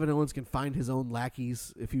 Kevin Owens can find his own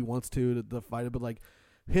lackeys if he wants to fight it. But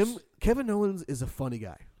Kevin Owens is a funny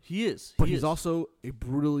guy. He is. But he's also a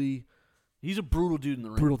brutally... He's a brutal dude in the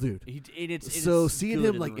ring. Brutal dude. So seeing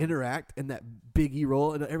him interact in that Big E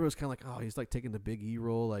role, and everyone's kind of like, oh, he's like taking the Big E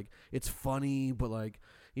role. Like, it's funny, but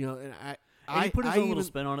and he put his own little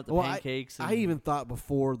spin on it, pancakes. I even thought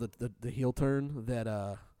before the heel turn that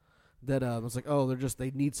I was like, oh, they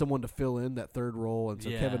need someone to fill in that third role, and so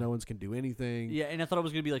Kevin Owens can do anything. Yeah, and I thought it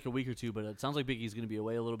was going to be like a week or two, but it sounds like Big E's going to be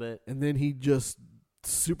away a little bit. And then he just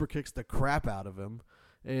super kicks the crap out of him,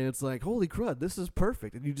 and it's like, holy crud, this is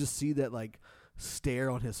perfect. And you just see that stare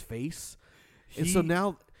on his face. And so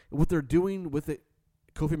now what they're doing with it,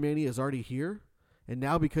 Kofi Mania is already here. And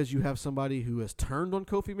now because you have somebody who has turned on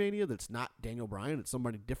Kofi Mania, that's not Daniel Bryan, it's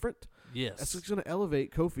somebody different. Yes. That's just going to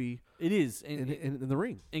elevate Kofi. It is. In the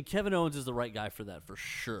ring. And Kevin Owens is the right guy for that, for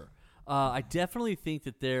sure. I definitely think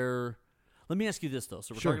that they're... Let me ask you this, though.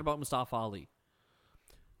 So we're talking about Mustafa Ali.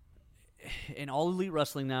 And All Elite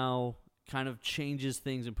Wrestling now kind of changes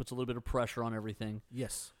things and puts a little bit of pressure on everything.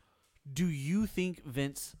 Yes. Do you think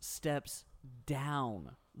Vince steps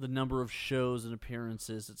down the number of shows and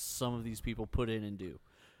appearances that some of these people put in and do?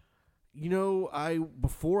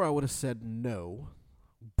 Before I would have said no,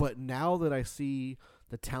 but now that I see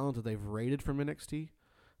the talent that they've rated from NXT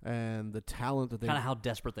and the talent that kind of how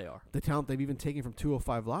desperate they are, the talent they've even taken from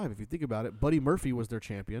 205 Live, if you think about it, Buddy Murphy was their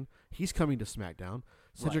champion. He's coming to SmackDown.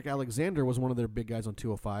 Cedric Alexander was one of their big guys on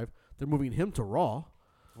 205. They're moving him to Raw.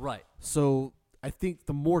 Right. So I think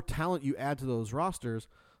the more talent you add to those rosters,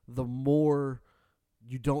 the more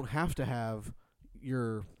you don't have to have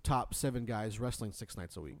your top 7 guys wrestling 6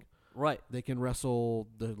 nights a week. Right. They can wrestle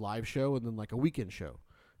the live show and then a weekend show.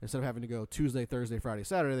 Instead of having to go Tuesday, Thursday, Friday,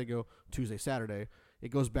 Saturday, they go Tuesday, Saturday. It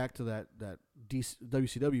goes back to that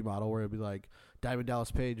WCW model where it'd be like Diamond Dallas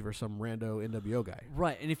Page versus some rando NWO guy.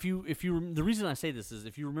 Right. And if you the reason I say this is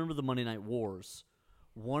if you remember the Monday Night Wars,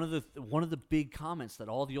 one of the big comments that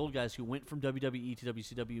all the old guys who went from WWE to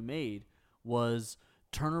WCW made was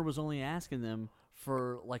Turner was only asking them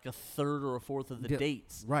for like a third or a fourth of the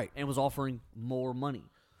dates, right, and was offering more money.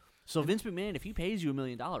 So Vince McMahon, if he pays you $1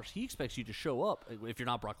 million, he expects you to show up. If you're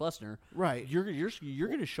not Brock Lesnar, right, you're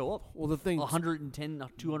going to show up. Well, the thing 110,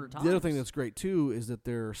 200 times. The other thing that's great too is that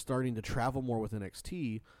they're starting to travel more with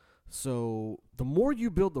NXT. So the more you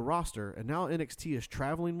build the roster, and now NXT is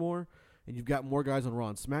traveling more, and you've got more guys on Raw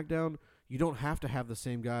and SmackDown, you don't have to have the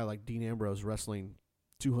same guy like Dean Ambrose wrestling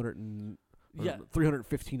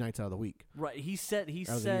 315 nights out of the week. Right. He said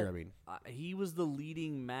year, I mean. He was the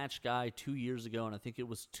leading match guy 2 years ago, and I think it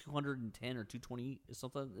was 210 or 220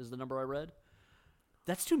 is the number I read.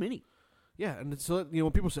 That's too many. Yeah, and so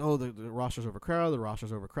when people say, "Oh, the roster's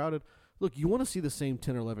overcrowded," look, you want to see the same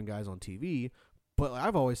 10 or 11 guys on TV. But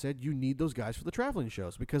I've always said you need those guys for the traveling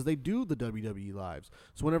shows because they do the WWE lives.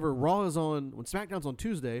 So whenever Raw is on, when SmackDown's on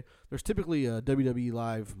Tuesday, there's typically a WWE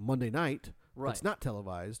live Monday night. Right. It's not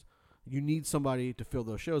televised. You need somebody to fill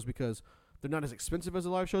those shows because they're not as expensive as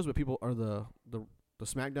the live shows, but people are the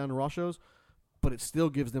SmackDown and Raw shows. But it still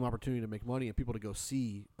gives them opportunity to make money and people to go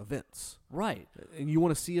see events. Right. And you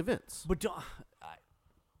want to see events. But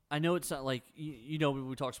I know it's not like, when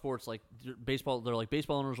we talk sports, like baseball, they're like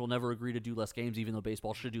baseball owners will never agree to do less games, even though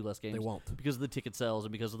baseball should do less games. They won't. Because of the ticket sales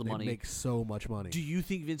and because of the money. They make so much money. Do you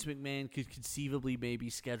think Vince McMahon could conceivably maybe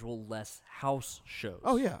schedule less house shows?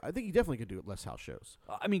 Oh, yeah. I think he definitely could do less house shows.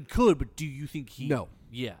 I mean, could, but do you think he... No.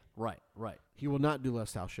 Yeah, right. He will not do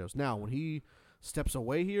less house shows. Now, when he steps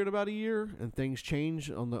away here in about a year and things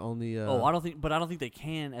change on the I don't think they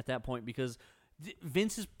can at that point because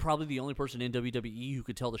Vince is probably the only person in WWE who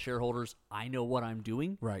could tell the shareholders, I know what I'm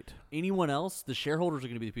doing. Right. Anyone else, the shareholders are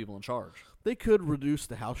going to be the people in charge. They could reduce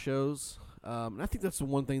the house shows. And I think that's the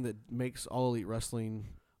one thing that makes All Elite Wrestling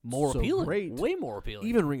more appealing. Great. Way more appealing.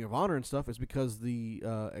 Even Ring of Honor and stuff is because the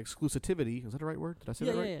exclusivity, is that the right word? Did I say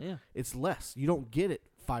that right? Yeah. It's less. You don't get it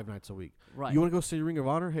 5 nights a week. Right. You want to go see Ring of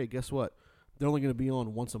Honor? Hey, guess what? They're only going to be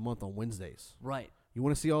on once a month on Wednesdays. Right. You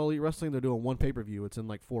want to see All Elite Wrestling? They're doing one pay-per-view. It's in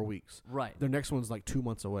like 4 weeks. Right. Their next one's like 2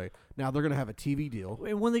 months away. Now, they're going to have a TV deal.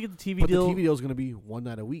 And when they get the TV deal... But the TV deal is going to be one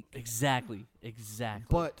night a week. Exactly.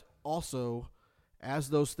 But also, as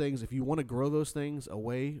those things, if you want to grow those things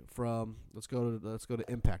away from... Let's go to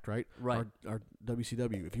Impact, right? Right. Our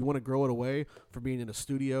WCW. If you want to grow it away from being in a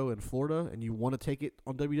studio in Florida and you want to take it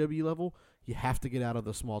on WWE level, you have to get out of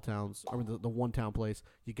the small towns, or the one-town place.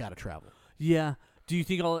 You got to travel. Yeah. Do you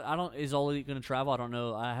think is All Elite going to travel? I don't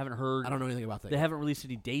know. I haven't heard. I don't know anything about that. They haven't released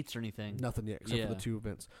any dates or anything. Nothing yet, except for the 2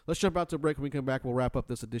 events. Let's jump out to a break. When we come back, we'll wrap up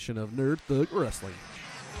this edition of Nerd Thug Wrestling.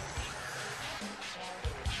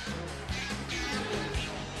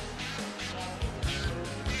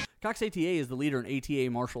 Cox ATA is the leader in ATA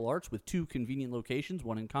martial arts with 2 convenient locations,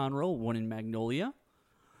 one in Conroe, one in Magnolia.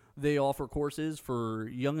 They offer courses for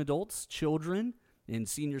young adults, children, and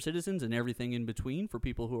senior citizens, and everything in between for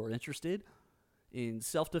people who are interested in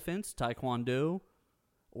self-defense, taekwondo,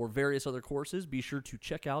 or various other courses. Be sure to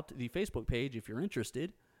check out the Facebook page if you're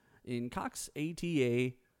interested in Cox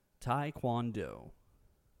ATA Taekwondo.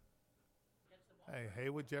 Hey,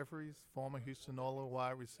 Haywood Jeffries, former Houston Oilers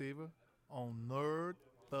wide receiver on Nerd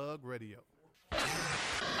Thug Radio.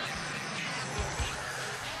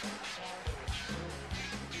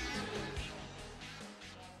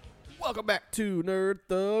 Welcome back to Nerd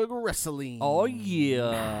Thug Wrestling. Oh,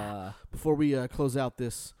 yeah. Before we close out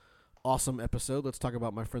this awesome episode, let's talk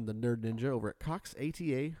about my friend the Nerd Ninja over at Cox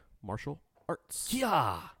ATA Martial Arts.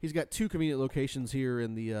 Yeah. He's got 2 convenient locations here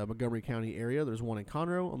in the Montgomery County area. There's one in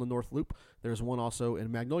Conroe on the North Loop. There's one also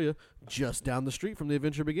in Magnolia, just down the street from The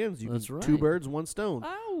Adventure Begins. That's right. 2 birds, 1 stone.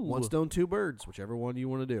 Ow. 1 stone, 2 birds, whichever one you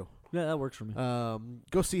want to do. Yeah, that works for me.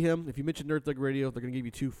 Go see him. If you mention Nerd Thug Radio, they're going to give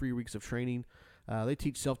you 2 free weeks of training. They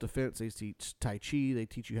teach self-defense. They teach Tai Chi. They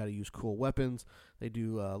teach you how to use cool weapons. They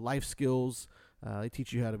do life skills. They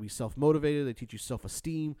teach you how to be self-motivated. They teach you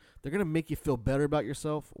self-esteem. They're going to make you feel better about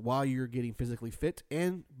yourself while you're getting physically fit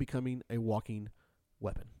and becoming a walking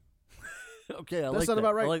weapon. Okay, That sound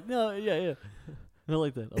about right? Yeah. I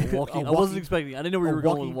like that. A walking. A I wasn't expecting. I didn't know where you were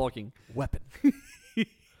going with walking. Weapon.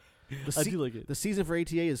 I do like it. The season for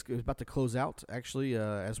ATA is about to close out, actually,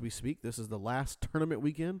 as we speak. This is the last tournament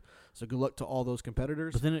weekend, so good luck to all those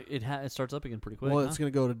competitors. But then it starts up again pretty quick. Well, it's going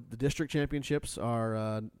to go to the district championships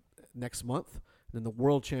are next month. Then the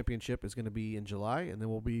world championship is going to be in July, and then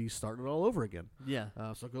we'll be starting it all over again. Yeah.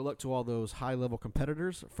 So good luck to all those high-level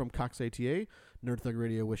competitors from Cox ATA. Nerd Thug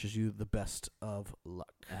Radio wishes you the best of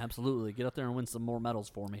luck. Absolutely. Get up there and win some more medals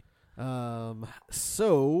for me.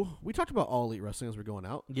 So we talked about All Elite Wrestling as we're going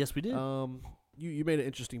out. Yes, we did. You made an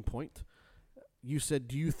interesting point. you said,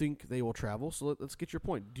 do you think they will travel? So let's get your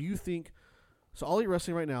point. Do you think – so All Elite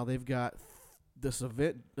Wrestling right now, they've got this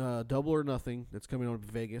event, Double or Nothing, that's coming on in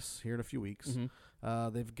Vegas here in a few weeks.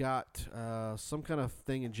 Mm-hmm. They've got some kind of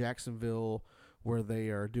thing in Jacksonville where they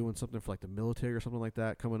are doing something for like the military or something like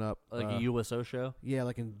that coming up. Like a USO show? Yeah,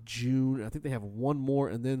 like in June. I think they have one more,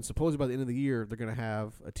 and then supposedly by the end of the year, they're going to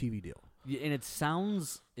have a TV deal. Yeah, and it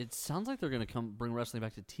sounds like they're going to bring wrestling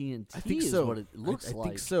back to TNT. I think is so. What it looks like. I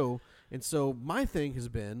think so. And so my thing has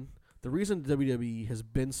been, the reason WWE has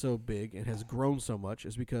been so big and has grown so much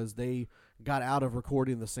is because they got out of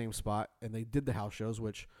recording in the same spot, and they did the house shows,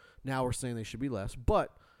 which now we're saying they should be less.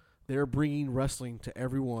 But they're bringing wrestling to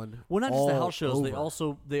everyone. Well, not just the house shows.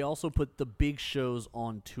 Over. They also put the big shows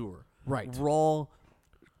on tour. Right. Raw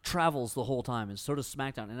travels the whole time, and so does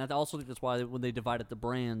SmackDown. And I also think that's why when they divided the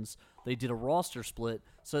brands, they did a roster split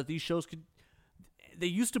so that these shows could. They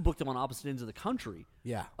used to book them on opposite ends of the country.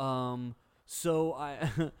 Yeah. So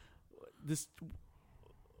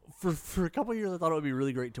for a couple of years, I thought it would be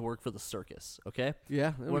really great to work for the circus. Okay.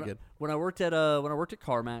 Yeah, that would be good. When I worked at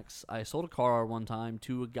CarMax, I sold a car one time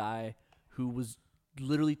to a guy who was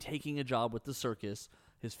literally taking a job with the circus.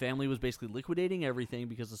 His family was basically liquidating everything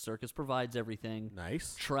because the circus provides everything.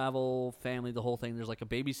 Nice. Travel, family, the whole thing. There's like a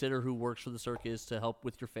babysitter who works for the circus to help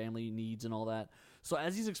with your family needs and all that. So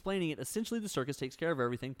as he's explaining it, essentially the circus takes care of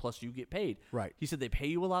everything, plus you get paid. Right. He said they pay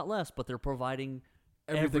you a lot less, but they're providing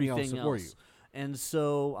everything else for you. And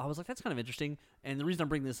so I was like, that's kind of interesting. And the reason I'm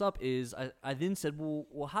bringing this up is I then said,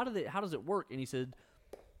 well, how does it work? And he said,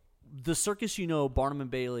 the circus, Barnum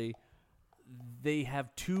and Bailey, they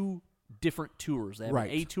have two different tours. They have an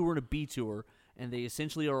A tour and a B tour, and they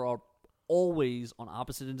essentially are always on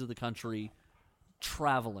opposite ends of the country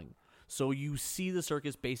traveling. So you see the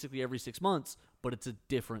circus basically every 6 months, but it's a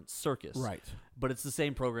different circus. Right. But it's the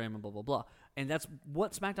same program and blah, blah, blah. And that's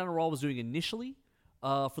what SmackDown and Raw was doing initially.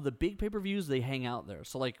 For the big pay-per-views, they hang out there.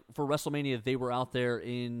 So, like, for WrestleMania, they were out there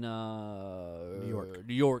in New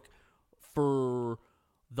York for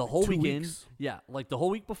the whole weekend. Weeks. Yeah, like the whole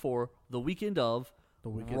week before, the weekend of,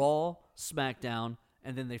 Raw, SmackDown,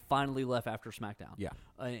 and then they finally left after SmackDown. Yeah.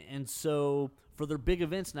 And so for their big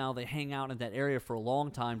events now, they hang out in that area for a long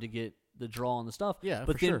time to get the draw and the stuff. Yeah,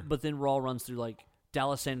 but for then, sure. But then Raw runs through, like,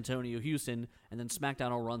 Dallas, San Antonio, Houston, and then SmackDown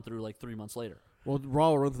will run through, like, 3 months later. Well, Raw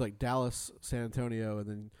will run through, like, Dallas, San Antonio, and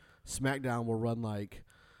then SmackDown will run, like,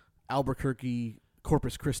 Albuquerque,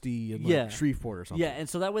 Corpus Christi, and like Shreveport or something. Yeah, and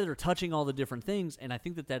so that way they're touching all the different things, and I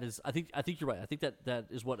think that is. I think you're right. I think that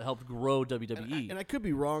is what helped grow WWE. And I could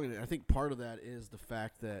be wrong, and I think part of that is the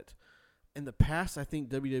fact that in the past, I think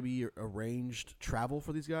WWE arranged travel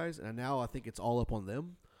for these guys, and now I think it's all up on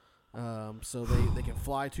them. So they can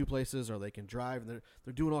fly to places or they can drive, and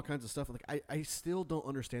they're doing all kinds of stuff. Like I still don't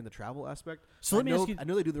understand the travel aspect. So let me ask you. I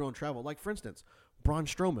know they do their own travel. Like for instance, Braun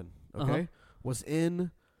Strowman, was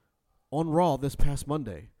on Raw this past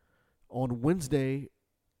Monday. On Wednesday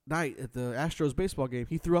night at the Astros baseball game,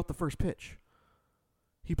 he threw out the first pitch.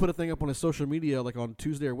 He put a thing up on his social media like on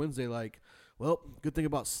Tuesday or Wednesday like, well, good thing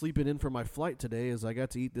about sleeping in for my flight today is I got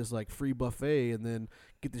to eat this like free buffet and then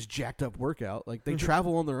get this jacked up workout. Like they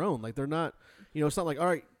travel on their own. Like they're not, it's not like, all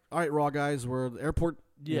right, Raw guys, we're at the airport.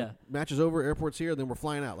 Match is over, airport's here, then we're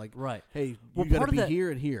flying out. Like, hey, you got to be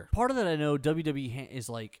here and here. Part of that I know WWE is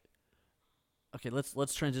like, okay,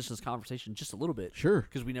 let's transition this conversation just a little bit. Sure.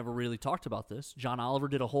 Because we never really talked about this. John Oliver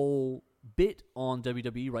did a whole bit on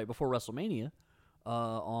WWE right before WrestleMania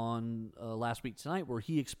on last week tonight where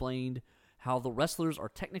he explained how the wrestlers are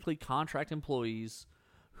technically contract employees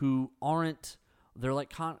who aren't, they're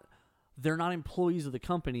not employees of the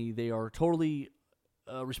company. They are totally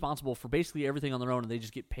responsible for basically everything on their own, and they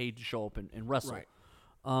just get paid to show up and wrestle.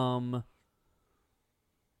 Right.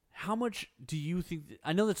 How much do you think?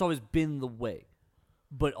 I know that's always been the way,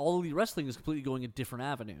 but All Elite Wrestling is completely going a different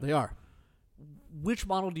avenue. They are. Which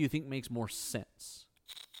model do you think makes more sense?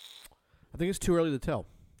 I think it's too early to tell.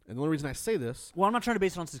 And the only reason I say this... Well, I'm not trying to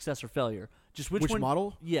base it on success or failure. Just which one,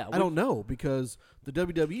 model? Yeah. I don't know, because the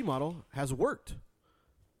WWE model has worked.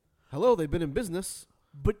 Hello, they've been in business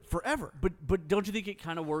forever. But don't you think it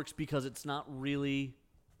kind of works because it's not really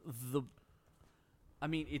the... I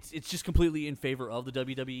mean, it's just completely in favor of the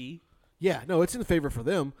WWE. Yeah, no, it's in favor for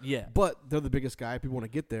them. Yeah, but they're the biggest guy. People want to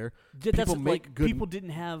get there. People didn't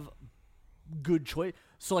have good choice.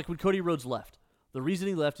 So, like when Cody Rhodes left, the reason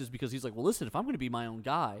he left is because he's like, well, listen, if I'm going to be my own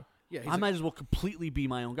guy, I might as well completely be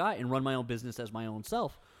my own guy and run my own business as my own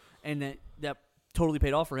self. And that totally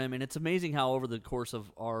paid off for him. And it's amazing how over the course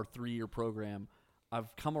of our 3-year program,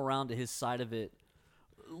 I've come around to his side of it.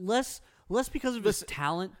 Less because of his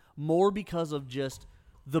talent, more because of just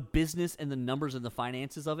the business and the numbers and the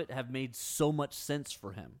finances of it have made so much sense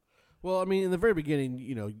for him. Well, I mean, in the very beginning,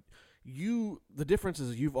 the difference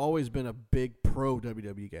is you've always been a big pro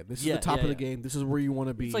WWE guy. This is the top of the game. This is where you want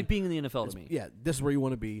to be. It's like being in the NFL to me. Yeah, this is where you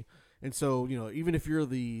want to be. And so, even if you're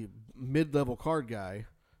the mid-level card guy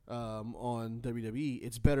on WWE,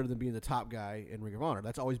 it's better than being the top guy in Ring of Honor.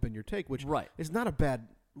 That's always been your take, which is not a bad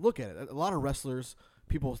look at it. A lot of wrestlers,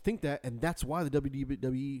 people think that, and that's why the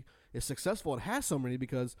WWE is successful and has so many,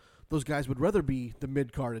 because those guys would rather be the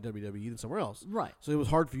mid-card at WWE than somewhere else. Right. So it was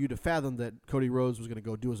hard for you to fathom that Cody Rhodes was going to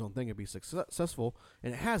go do his own thing and be successful,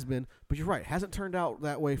 and it has been. But you're right, it hasn't turned out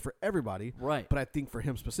that way for everybody. Right. But I think for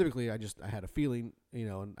him specifically, I had a feeling,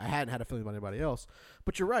 and I hadn't had a feeling about anybody else.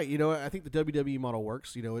 But you're right, I think the WWE model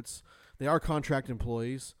works. They are contract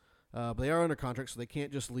employees. But they are under contract, so they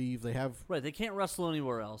can't just leave. They can't wrestle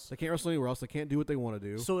anywhere else. They can't wrestle anywhere else. They can't do what they want to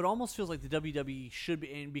do. So it almost feels like the WWE should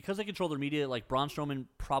be, and because they control their media, like Braun Strowman,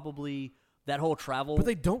 probably that whole travel. But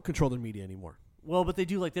they don't control their media anymore. Well, but they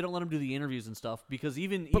do. Like, they don't let them do the interviews and stuff because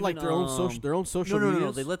even their own social media.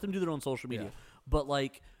 No. They let them do their own social media. Yeah. But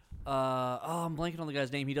I'm blanking on the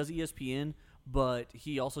guy's name. He does ESPN, but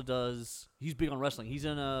he also does. He's big on wrestling. He's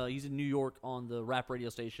in New York on the rap radio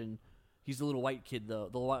station. He's the little white kid, the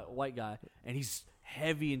white guy, and he's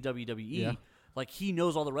heavy in WWE. Yeah. Like, he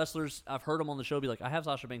knows all the wrestlers. I've heard him on the show be like, I have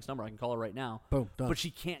Sasha Banks' number. I can call her right now. Boom, done. But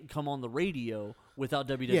she can't come on the radio without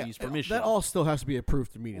WWE's permission. That all still has to be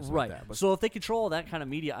approved through media. Right. Like that, so if they control all that kind of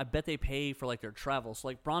media, I bet they pay for, their travel.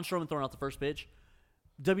 So, Braun Strowman throwing out the first pitch,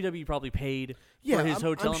 WWE probably paid for his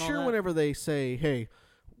hotel I'm and all sure that. Whenever they say, hey,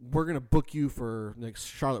 we're going to book you for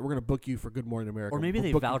Charlotte. We're going to book you for Good Morning America. Or maybe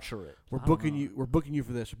they voucher it. We're booking you. We're booking you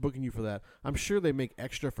for this. We're booking you for that. I'm sure they make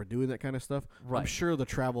extra for doing that kind of stuff. Right. I'm sure the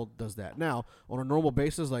travel does that. Now, on a normal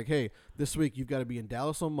basis, hey, this week you've got to be in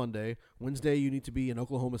Dallas on Monday. Wednesday you need to be in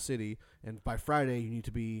Oklahoma City, and by Friday you need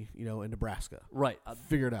to be, in Nebraska. Right.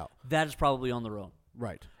 Figure it out. That is probably on their own.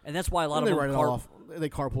 Right. And that's why a lot and of they them write it off. They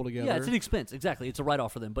carpool together. Yeah, it's an expense. Exactly. It's a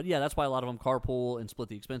write-off for them. But, yeah, that's why a lot of them carpool and split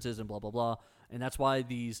the expenses and blah, blah, blah. And that's why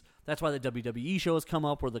the WWE shows come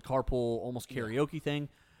up where the carpool almost karaoke thing.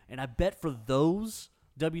 And I bet for those,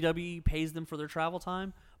 WWE pays them for their travel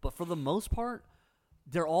time. But for the most part,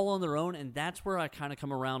 they're all on their own. And that's where I kind of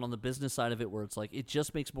come around on the business side of it, where it's it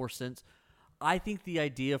just makes more sense. I think the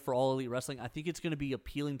idea for All Elite Wrestling, I think it's going to be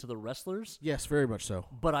appealing to the wrestlers. Yes, very much so.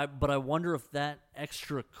 But I wonder if that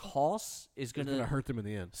extra cost is going to hurt them in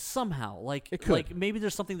the end somehow. It could. Maybe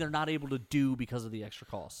there's something they're not able to do because of the extra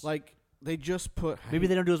costs. They just put. Maybe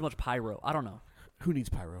they don't do as much pyro. I don't know. Who needs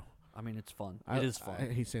pyro? I mean, it's fun. It is fun.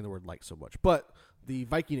 I hate saying the word so much, but the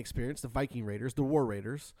Viking experience, the Viking Raiders, the War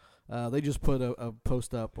Raiders, they just put a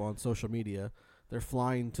post up on social media. They're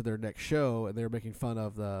flying to their next show, and they're making fun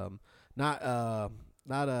of the. Not I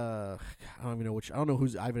don't even know which. I don't know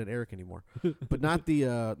who's Ivan and Eric anymore, but not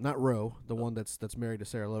Roe, the one that's married to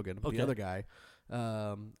Sarah Logan, but the other guy.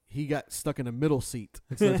 He got stuck in a middle seat,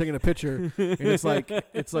 and so they're taking a picture, and it's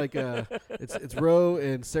Roe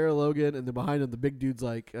and Sarah Logan, and then behind him the big dude's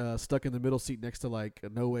stuck in the middle seat next to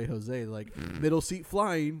No Way Jose, middle seat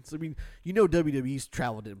flying. So I mean, WWE's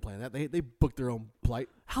travel didn't plan that. They booked their own flight.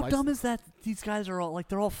 How dumb is that? These guys are all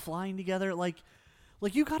they're all flying together.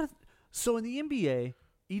 You gotta. So in the NBA,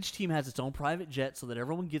 each team has its own private jet so that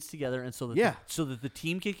everyone gets together and so that the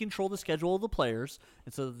team can control the schedule of the players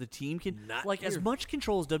and so that the team can as much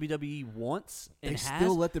control as WWE wants and they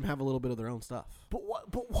still let them have a little bit of their own stuff. But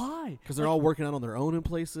why? Because they're all working out on their own in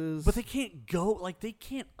places. But they can't go they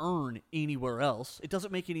can't earn anywhere else. It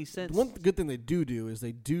doesn't make any sense. One good thing they do is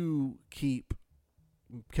they do keep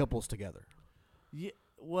couples together. Yeah,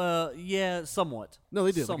 well, yeah, somewhat. No,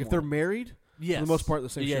 they do. If they're married. Yes. For the most part, the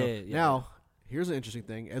same show. Yeah, now, here's an interesting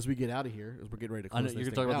thing. As we get out of here, as we're getting ready to close this thing out.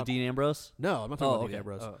 You're talking about the Dean Ambrose? No, I'm not talking about Dean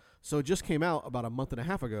Ambrose. So it just came out about a month and a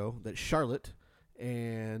half ago that Charlotte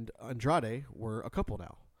and Andrade were a couple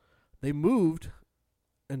now. They moved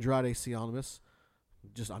Andrade Cien,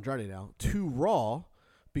 just Andrade now, to Raw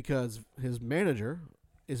because his manager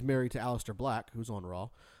is married to Aleister Black, who's on Raw.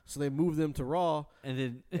 So they moved them to Raw,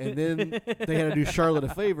 and then they had to do Charlotte a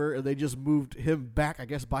favor, and they just moved him back, I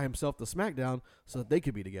guess, by himself to SmackDown so that they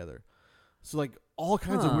could be together. So, all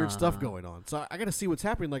kinds of weird stuff going on. So I got to see what's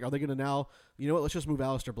happening. Are they going to now, let's just move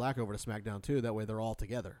Aleister Black over to SmackDown, too. That way they're all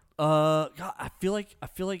together. God, I feel like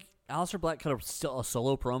Aleister Black cut a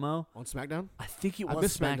solo promo. On SmackDown? I think it was I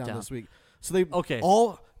missed SmackDown this week. So they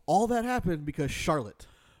all that happened because Charlotte.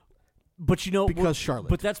 But because Charlotte.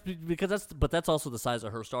 But that's also the size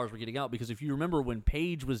of her stars we're getting out. Because if you remember when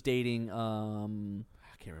Paige was dating, I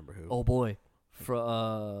can't remember who. Oh boy,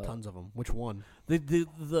 Tons of them. Which one?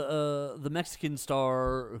 The Mexican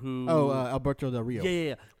star who Alberto Del Rio.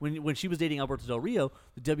 Yeah. When she was dating Alberto Del Rio,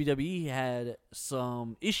 the WWE had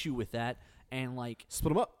some issue with that and like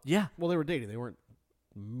split them up. Yeah. Well, they were dating. They weren't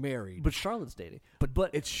married. But Charlotte's dating. But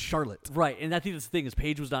it's Charlotte. Right. And I think that's the thing is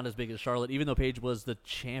Paige was not as big as Charlotte, even though Paige was the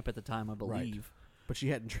champ at the time, I believe. Right. But she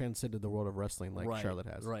hadn't transcended the world of wrestling like Charlotte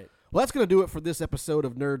has. Right. Well, that's going to do it for this episode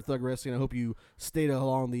of Nerd Thug Wrestling. I hope you stayed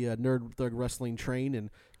along the Nerd Thug Wrestling train and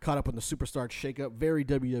caught up on the Superstar shakeup. Very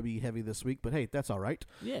WWE heavy this week, but hey, that's all right.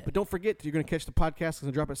 Yeah. But don't forget, you're going to catch the podcast. It's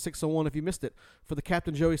going to drop at 6:01 if you missed it. For the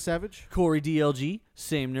Captain Joey Savage, Corey DLG,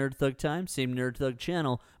 same Nerd Thug time, same Nerd Thug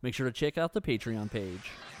channel. Make sure to check out the Patreon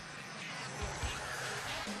page.